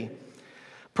community,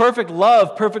 perfect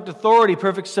love, perfect authority,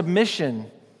 perfect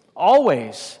submission,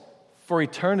 always, for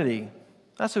eternity.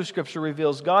 That's who Scripture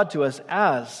reveals God to us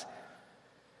as.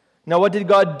 Now, what did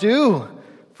God do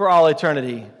for all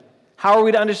eternity? How are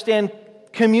we to understand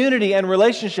community and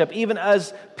relationship, even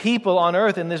as people on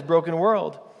earth in this broken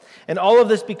world? And all of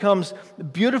this becomes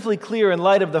beautifully clear in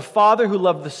light of the Father who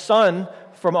loved the Son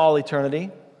from all eternity,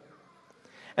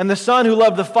 and the Son who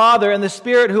loved the Father, and the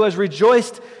Spirit who has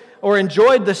rejoiced or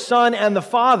enjoyed the Son and the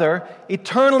Father,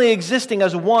 eternally existing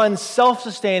as one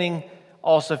self-sustaining,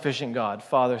 all-sufficient God,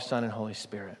 Father, Son, and Holy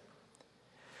Spirit.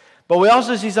 But we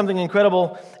also see something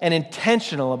incredible and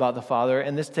intentional about the Father,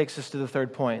 and this takes us to the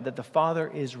third point, that the Father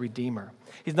is Redeemer.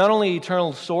 He's not only the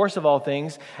eternal source of all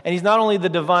things, and He's not only the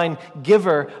divine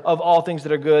giver of all things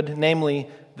that are good, namely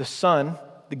the Son,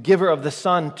 the giver of the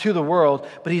Son to the world,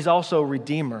 but He's also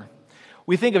Redeemer.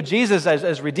 We think of Jesus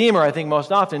as Redeemer, I think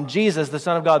most often, Jesus, the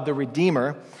Son of God, the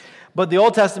Redeemer. But the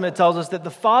Old Testament tells us that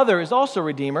the Father is also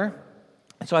Redeemer,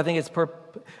 and so I think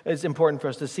it's important for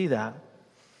us to see that.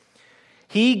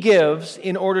 He gives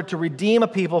in order to redeem a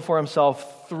people for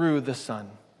Himself through the Son.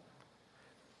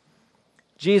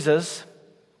 Jesus,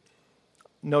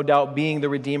 no doubt being the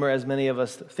Redeemer, as many of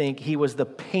us think, He was the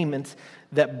payment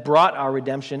that brought our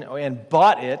redemption and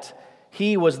bought it.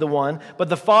 He was the one. But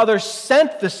the Father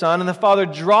sent the Son, and the Father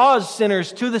draws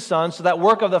sinners to the Son, so that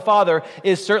work of the Father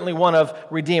is certainly one of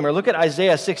Redeemer. Look at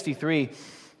Isaiah 63,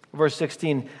 verse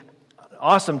 16.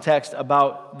 Awesome text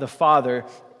about the Father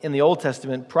in the Old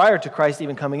Testament, prior to Christ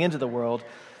even coming into the world.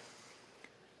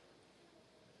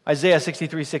 Isaiah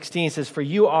 63:16 says, "For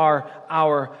you are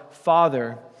our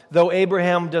Father. Though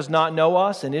Abraham does not know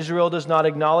us and Israel does not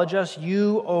acknowledge us,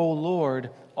 you, O Lord,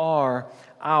 are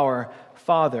our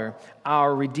Father.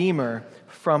 Our Redeemer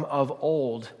from of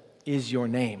old is your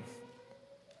name."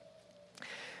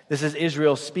 This is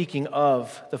Israel speaking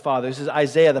of the Father. This is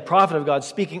Isaiah, the prophet of God,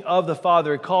 speaking of the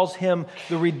Father. He calls Him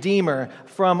the Redeemer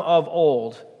from of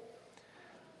old.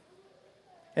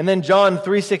 And then John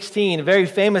 3:16, a very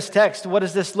famous text. What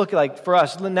does this look like for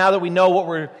us? Now that we know what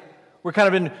we're kind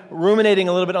of been ruminating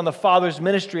a little bit on the Father's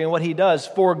ministry and what He does.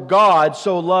 "For God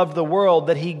so loved the world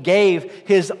that He gave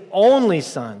His only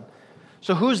Son."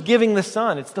 So who's giving the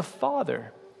Son? It's the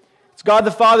Father. It's God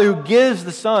the Father who gives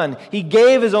the Son. He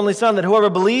gave His only Son that whoever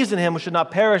believes in Him should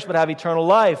not perish but have eternal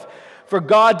life. For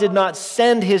God did not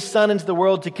send His Son into the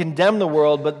world to condemn the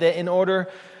world, but in order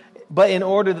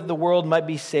that the world might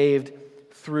be saved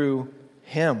through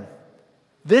Him.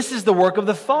 This is the work of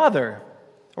the Father.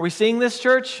 Are we seeing this,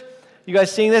 church? You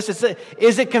guys seeing this?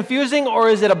 Is it confusing or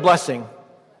is it a blessing?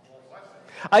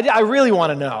 I really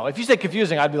want to know. If you said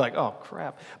confusing, I'd be like, oh,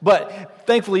 crap. But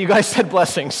thankfully, you guys said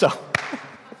blessing, so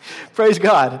praise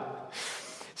God.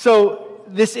 So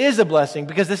this is a blessing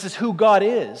because this is who God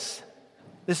is.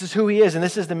 This is who He is, and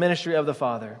this is the ministry of the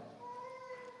Father.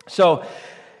 So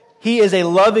He is a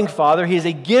loving Father. He is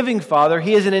a giving Father.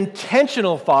 He is an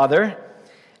intentional Father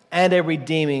and a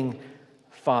redeeming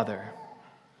Father.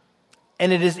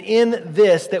 And it is in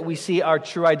this that we see our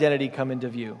true identity come into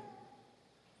view.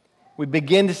 We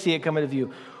begin to see it come into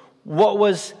view. What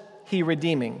was He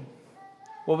redeeming?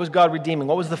 What was God redeeming?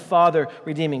 What was the Father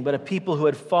redeeming? But a people who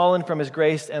had fallen from His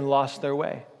grace and lost their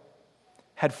way.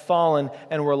 Had fallen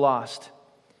and were lost.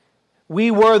 We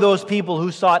were those people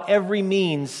who sought every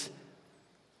means.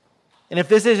 And if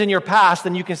this is in your past,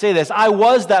 then you can say this. I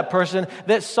was that person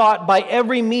that sought by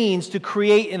every means to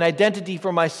create an identity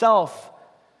for myself.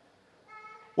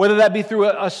 Whether that be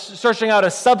through searching out a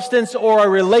substance or a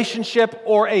relationship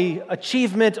or an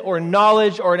achievement or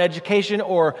knowledge or an education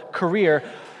or career,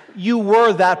 you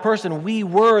were that person. We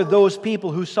were those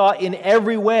people who sought in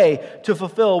every way to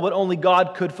fulfill what only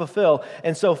God could fulfill,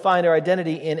 and so find our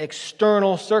identity in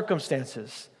external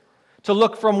circumstances. To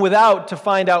look from without to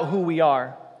find out who we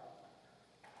are.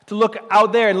 To look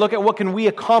out there and look at what can we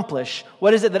accomplish.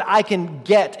 What is it that I can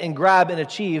get and grab and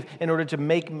achieve in order to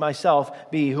make myself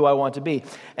be who I want to be.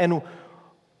 And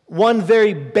one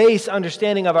very base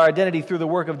understanding of our identity through the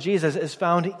work of Jesus is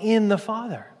found in the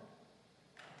Father.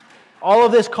 All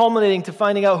of this culminating to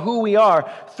finding out who we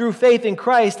are through faith in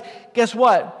Christ. Guess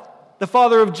what? The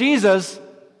Father of Jesus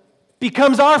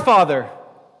becomes our Father.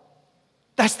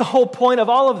 That's the whole point of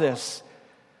all of this.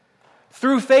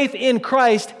 Through faith in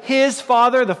Christ, His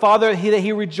Father, the Father that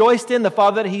He rejoiced in, the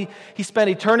Father that He spent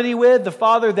eternity with, the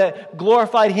Father that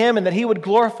glorified Him and that He would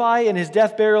glorify in His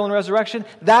death, burial, and resurrection,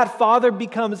 that Father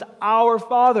becomes our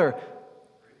Father.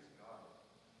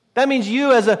 That means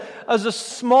you as a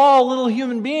small little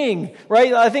human being,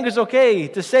 right? I think it's okay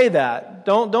to say that.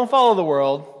 Don't follow the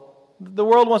world. The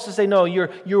world wants to say, no,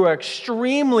 you are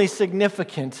extremely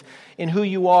significant in who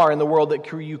you are in the world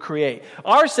that you create.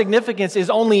 Our significance is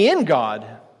only in God.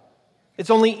 It's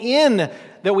only in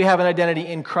that we have an identity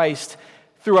in Christ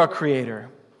through our Creator.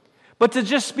 But to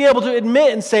just be able to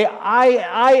admit and say,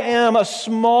 I am a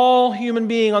small human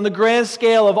being on the grand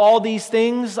scale of all these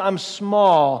things, I'm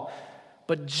small.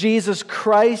 But Jesus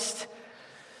Christ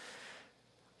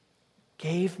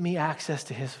gave me access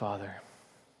to His Father.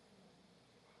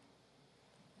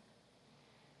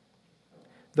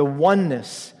 The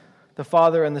oneness the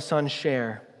Father and the Son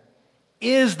share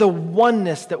is the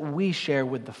oneness that we share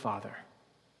with the Father.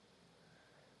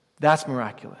 That's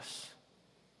miraculous.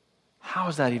 How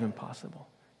is that even possible?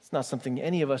 It's not something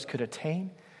any of us could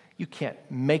attain. You can't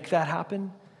make that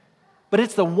happen. But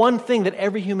it's the one thing that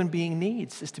every human being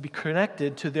needs, is to be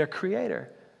connected to their Creator.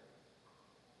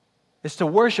 It's to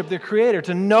worship their Creator,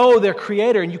 to know their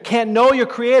Creator. And you can't know your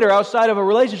Creator outside of a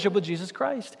relationship with Jesus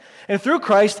Christ. And through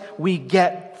Christ, we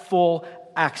get full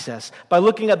access. By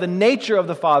looking at the nature of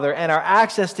the Father and our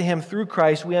access to Him through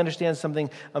Christ, we understand something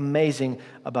amazing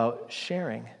about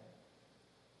sharing.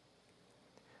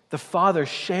 The Father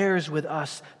shares with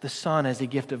us the Son as a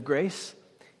gift of grace.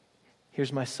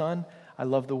 Here's my Son. I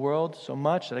love the world so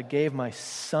much that I gave my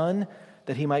Son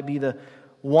that He might be the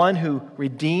one who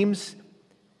redeems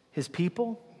His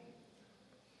people.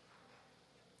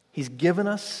 He's given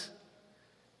us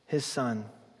His Son.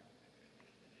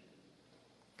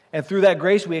 And through that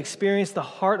grace, we experience the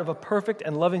heart of a perfect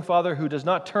and loving Father who does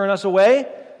not turn us away,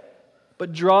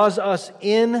 but draws us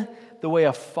in the way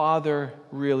a father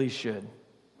really should.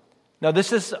 Now,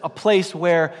 this is a place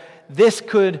where this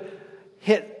could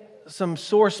hit some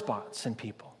sore spots in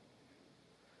people.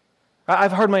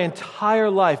 I've heard my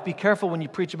entire life, be careful when you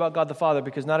preach about God the Father,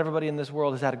 because not everybody in this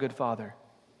world has had a good father.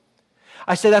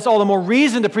 I say that's all the more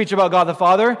reason to preach about God the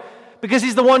Father, because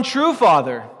He's the one true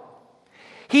Father.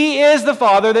 He is the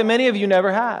Father that many of you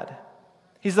never had.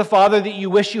 He's the Father that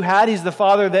you wish you had. He's the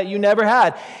Father that you never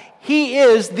had. He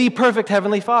is the perfect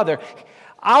Heavenly Father.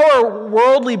 Our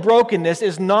worldly brokenness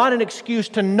is not an excuse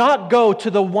to not go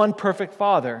to the one perfect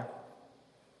Father.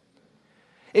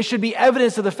 It should be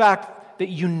evidence of the fact that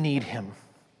you need Him.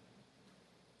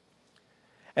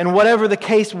 And whatever the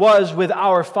case was with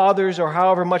our fathers, or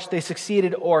however much they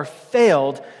succeeded or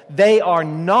failed, they are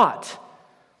not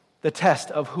the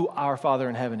test of who our Father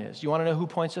in heaven is. You want to know who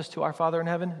points us to our Father in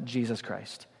heaven? Jesus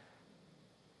Christ.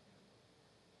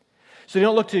 So you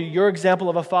don't look to your example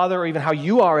of a father, or even how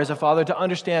you are as a father, to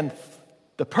understand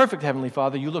the perfect Heavenly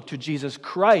Father. You look to Jesus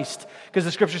Christ, because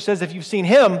the Scripture says if you've seen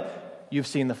Him, you've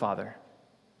seen the Father.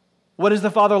 What is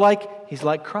the Father like? He's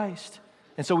like Christ.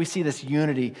 And so we see this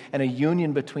unity and a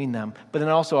union between them, but then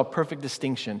also a perfect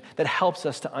distinction that helps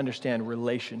us to understand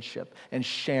relationship and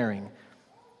sharing.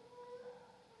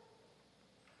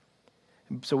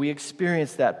 So we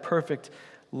experience that perfect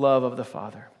love of the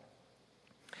Father.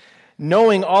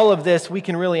 Knowing all of this, we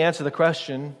can really answer the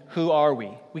question, who are we?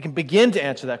 We can begin to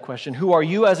answer that question. Who are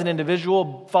you as an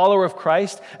individual follower of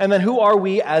Christ? And then who are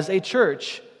we as a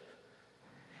church?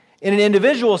 In an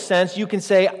individual sense, you can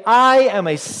say, I am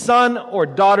a son or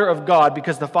daughter of God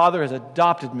because the Father has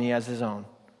adopted me as His own.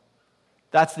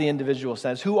 That's the individual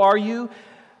sense. Who are you?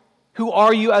 Who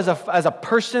are you as a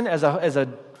person, as a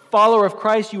follower of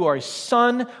Christ? You are a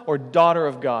son or daughter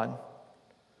of God.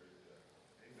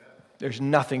 There's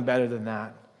nothing better than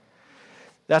that.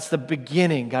 That's the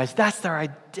beginning, guys. That's their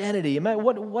identity.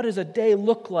 What does a day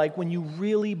look like when you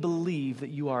really believe that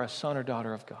you are a son or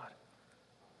daughter of God?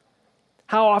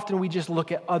 How often we just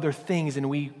look at other things and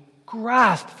we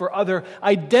grasp for other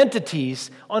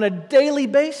identities on a daily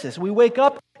basis. We wake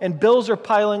up and bills are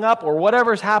piling up, or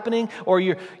whatever's happening,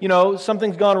 or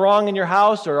something's gone wrong in your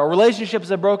house, or our relationships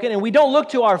are broken, and we don't look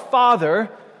to our Father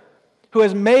who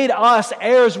has made us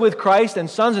heirs with Christ and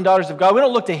sons and daughters of God. We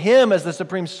don't look to Him as the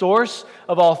supreme source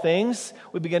of all things.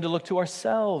 We begin to look to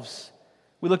ourselves.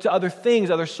 We look to other things,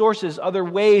 other sources, other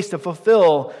ways to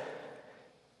fulfill,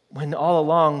 when all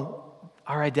along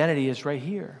our identity is right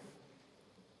here.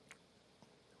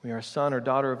 We are a son or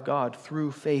daughter of God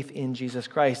through faith in Jesus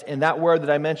Christ. And that word that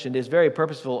I mentioned is very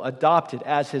purposeful, adopted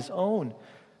as His own.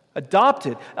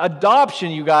 Adopted.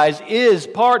 Adoption, you guys, is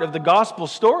part of the gospel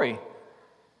story.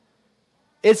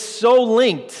 It's so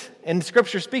linked, and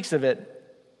Scripture speaks of it.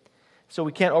 So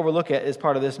we can't overlook it as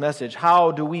part of this message.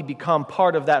 How do we become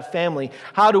part of that family?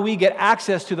 How do we get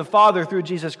access to the Father through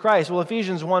Jesus Christ? Well,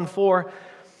 Ephesians 1:4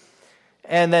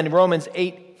 and then Romans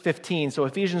 8:15. So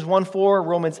Ephesians 1:4,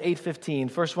 Romans 8:15.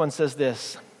 First one says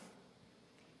this: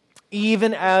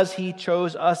 even as He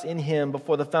chose us in Him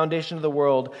before the foundation of the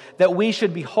world, that we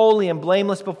should be holy and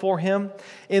blameless before Him.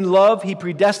 In love, He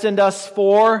predestined us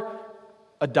for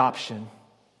adoption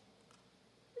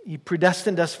He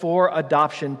predestined us for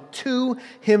adoption to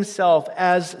himself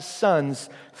as sons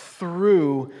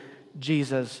through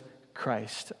Jesus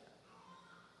Christ.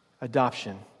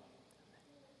 Adoption.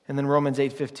 And then Romans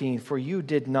 8:15, for you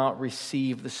did not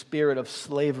receive the spirit of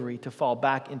slavery to fall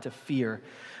back into fear,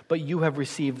 but you have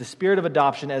received the spirit of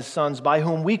adoption as sons, by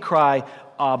whom we cry,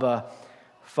 Abba,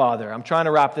 Father. I'm trying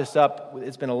to wrap this up.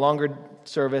 It's been a longer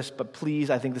service, but please,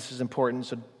 I think this is important,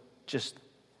 so just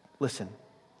listen.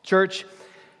 Church,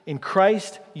 in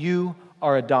Christ you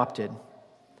are adopted,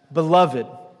 beloved,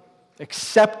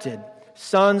 accepted,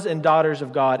 sons and daughters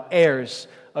of God, heirs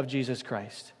of Jesus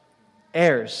Christ.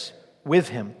 Heirs with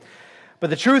him. But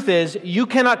the truth is, you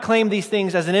cannot claim these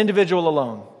things as an individual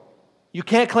alone. You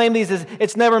can't claim these as,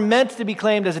 it's never meant to be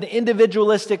claimed as an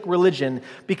individualistic religion,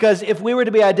 because if we were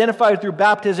to be identified through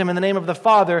baptism in the name of the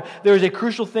Father, there is a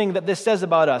crucial thing that this says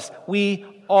about us. We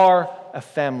are a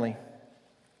family.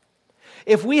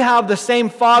 If we have the same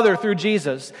Father through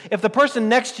Jesus, if the person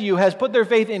next to you has put their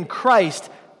faith in Christ,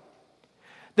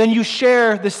 then you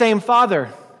share the same Father.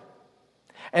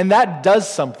 And that does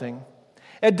something.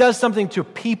 It does something to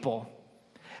people.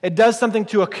 It does something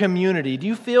to a community. Do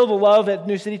you feel the love at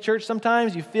New City Church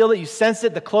sometimes? You feel it, you sense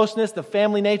it, the closeness, the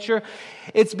family nature.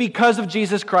 It's because of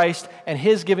Jesus Christ and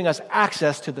his giving us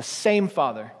access to the same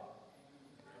Father.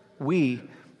 We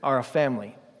are a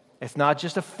family. It's not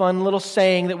just a fun little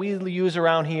saying that we use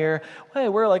around here. Hey,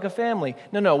 we're like a family.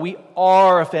 No, we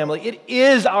are a family. It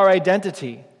is our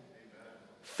identity.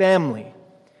 Family.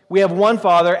 We have one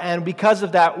Father, and because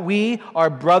of that, we are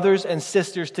brothers and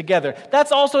sisters together.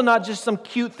 That's also not just some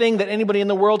cute thing that anybody in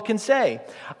the world can say.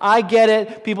 I get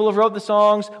it. People have wrote the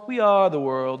songs. We are the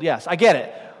world. Yes, I get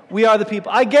it. We are the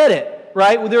people. I get it,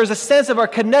 right? There is a sense of our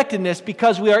connectedness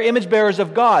because we are image bearers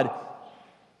of God.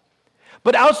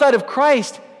 But outside of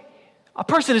Christ, a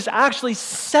person is actually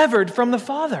severed from the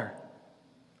Father.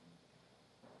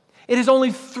 It is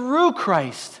only through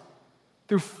Christ,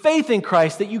 through faith in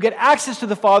Christ, that you get access to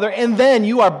the Father, and then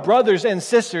you are brothers and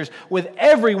sisters with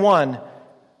everyone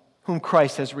whom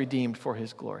Christ has redeemed for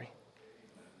his glory.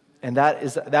 And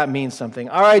that means something.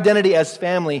 Our identity as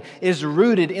family is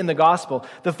rooted in the gospel.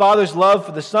 The Father's love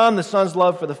for the Son, the Son's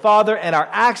love for the Father, and our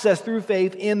access through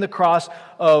faith in the cross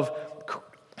of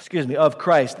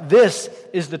Christ. This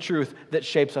is the truth that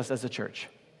shapes us as a church.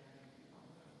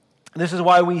 This is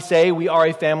why we say we are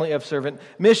a family of servant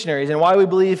missionaries, and why we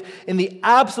believe in the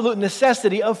absolute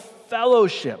necessity of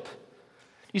fellowship.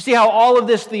 You see how all of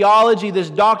this theology, this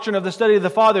doctrine of the study of the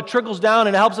Father trickles down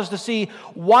and helps us to see,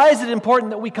 why is it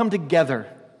important that we come together?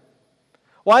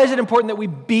 Why is it important that we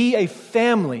be a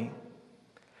family?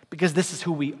 Because this is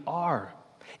who we are.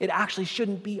 It actually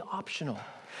shouldn't be optional.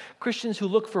 Christians who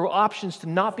look for options to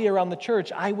not be around the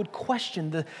church, I would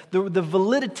question the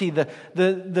validity,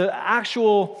 the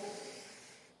actual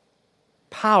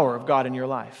power of God in your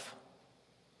life.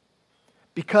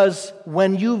 Because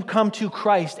when you come to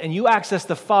Christ and you access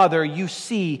the Father, you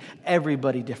see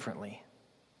everybody differently.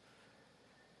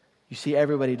 You see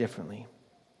everybody differently.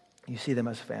 You see them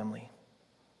as family.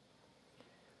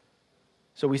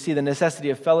 So we see the necessity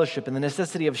of fellowship and the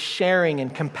necessity of sharing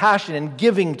and compassion and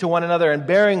giving to one another and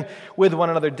bearing with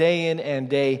one another day in and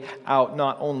day out,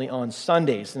 not only on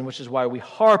Sundays, and which is why we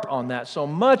harp on that so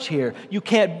much here. You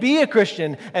can't be a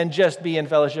Christian and just be in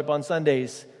fellowship on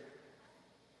Sundays.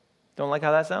 Don't like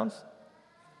how that sounds?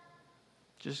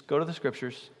 Just go to the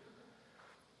Scriptures.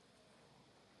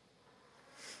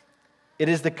 It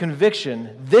is this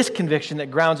conviction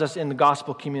that grounds us in the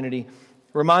gospel community,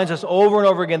 reminds us over and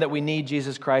over again that we need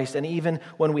Jesus Christ, and even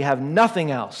when we have nothing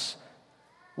else,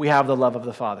 we have the love of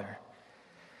the Father.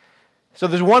 So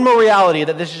there's one more reality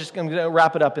that this is just going to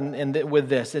wrap it up with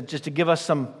this, just to give us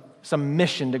some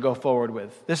mission to go forward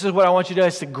with. This is what I want you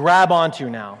to grab onto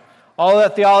now. All of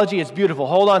that theology, it's beautiful.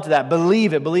 Hold on to that.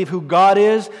 Believe it. Believe who God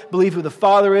is. Believe who the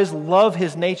Father is. Love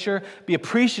his nature. Be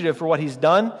appreciative for what he's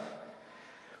done.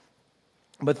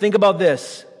 But think about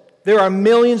this. There are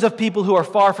millions of people who are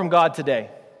far from God today.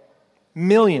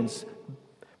 Millions,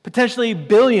 potentially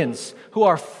billions, who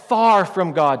are far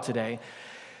from God today.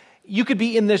 You could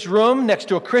be in this room next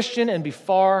to a Christian and be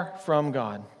far from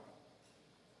God.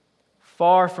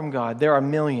 Far from God. There are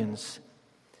millions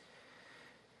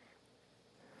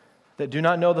that do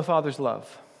not know the Father's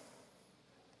love.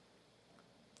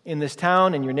 In this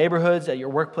town, in your neighborhoods, at your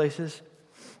workplaces.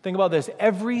 Think about this.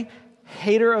 Every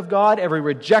hater of God, every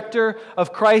rejecter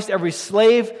of Christ, every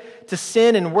slave to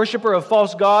sin and worshiper of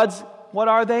false gods, what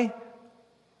are they?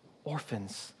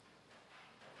 Orphans.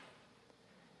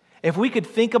 If we could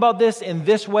think about this in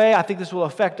this way, I think this will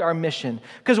affect our mission.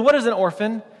 Because what is an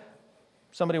orphan?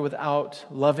 Somebody without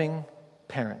loving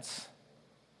parents.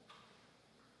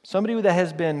 Somebody that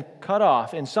has been cut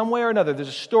off in some way or another. There's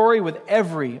a story with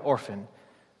every orphan,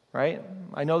 right?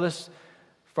 I know this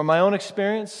from my own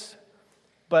experience,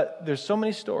 but there's so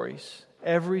many stories.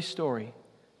 Every story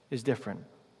is different.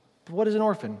 But what is an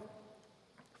orphan?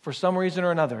 For some reason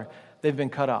or another, they've been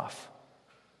cut off.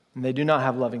 And they do not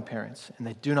have loving parents, and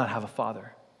they do not have a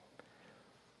father.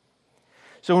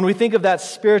 So when we think of that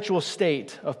spiritual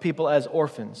state of people as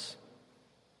orphans,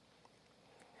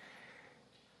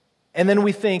 and then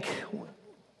we think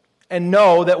and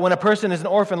know that when a person is an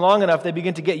orphan long enough, they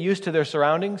begin to get used to their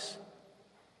surroundings.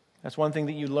 That's one thing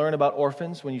that you learn about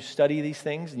orphans when you study these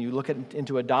things and you look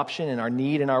into adoption and our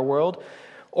need in our world.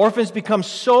 Orphans become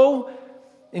so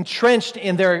entrenched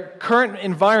in their current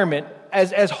environment,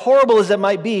 as horrible as it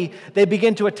might be, they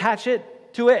begin to attach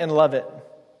to it and love it.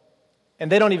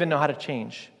 And they don't even know how to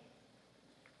change.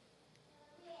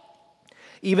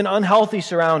 Even unhealthy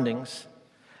surroundings,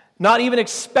 not even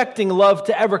expecting love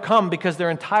to ever come because their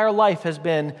entire life has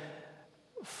been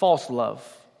false love,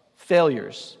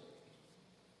 failures.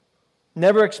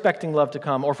 Never expecting love to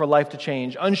come or for life to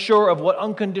change, unsure of what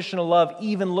unconditional love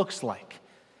even looks like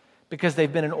because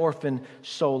they've been an orphan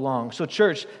so long. So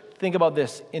church, think about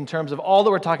this in terms of all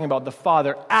that we're talking about, the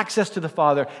Father, access to the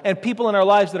Father, and people in our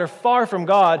lives that are far from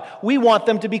God. We want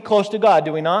them to be close to God,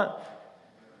 do we not?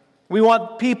 We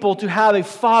want people to have a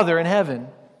Father in heaven,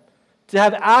 to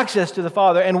have access to the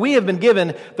Father, and we have been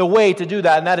given the way to do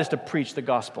that, and that is to preach the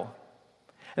gospel.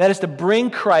 And that is to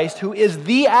bring Christ, who is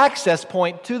the access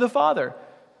point to the Father,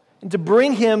 and to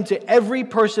bring Him to every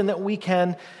person that we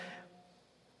can,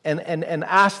 and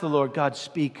ask the Lord, God,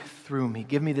 speak through me.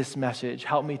 Give me this message.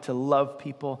 Help me to love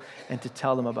people and to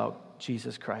tell them about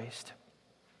Jesus Christ.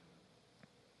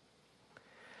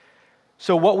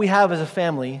 So what we have as a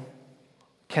family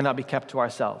cannot be kept to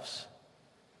ourselves.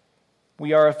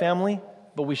 We are a family,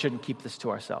 but we shouldn't keep this to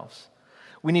ourselves.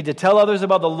 We need to tell others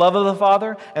about the love of the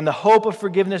Father and the hope of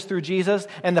forgiveness through Jesus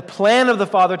and the plan of the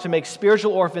Father to make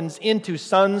spiritual orphans into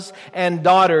sons and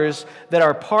daughters that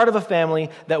are part of a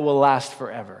family that will last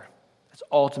forever. That's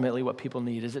ultimately what people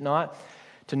need, is it not?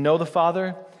 To know the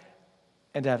Father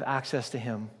and to have access to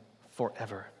Him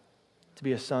forever. To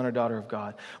be a son or daughter of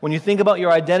God. When you think about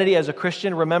your identity as a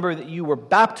Christian, remember that you were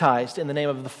baptized in the name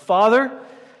of the Father.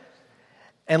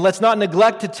 And let's not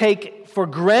neglect to take for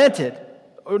granted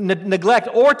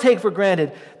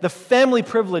the family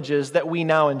privileges that we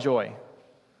now enjoy.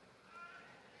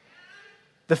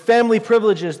 The family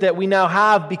privileges that we now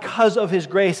have because of His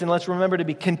grace. And let's remember to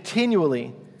be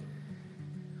continually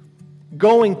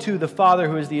going to the Father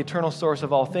who is the eternal source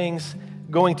of all things,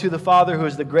 going to the Father who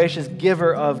is the gracious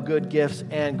giver of good gifts,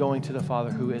 and going to the Father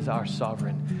who is our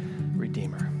sovereign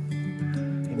Redeemer.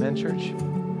 Amen, church?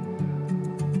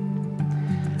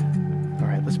 All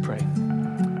right, let's pray.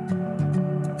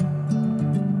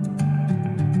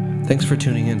 Thanks for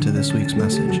tuning in to this week's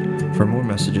message. For more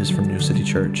messages from New City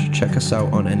Church, check us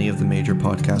out on any of the major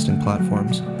podcasting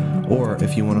platforms, or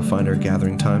if you want to find our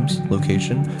gathering times,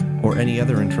 location, or any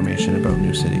other information about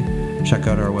New City, check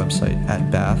out our website at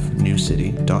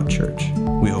bathnewcity.church.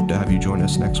 We hope to have you join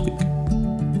us next week.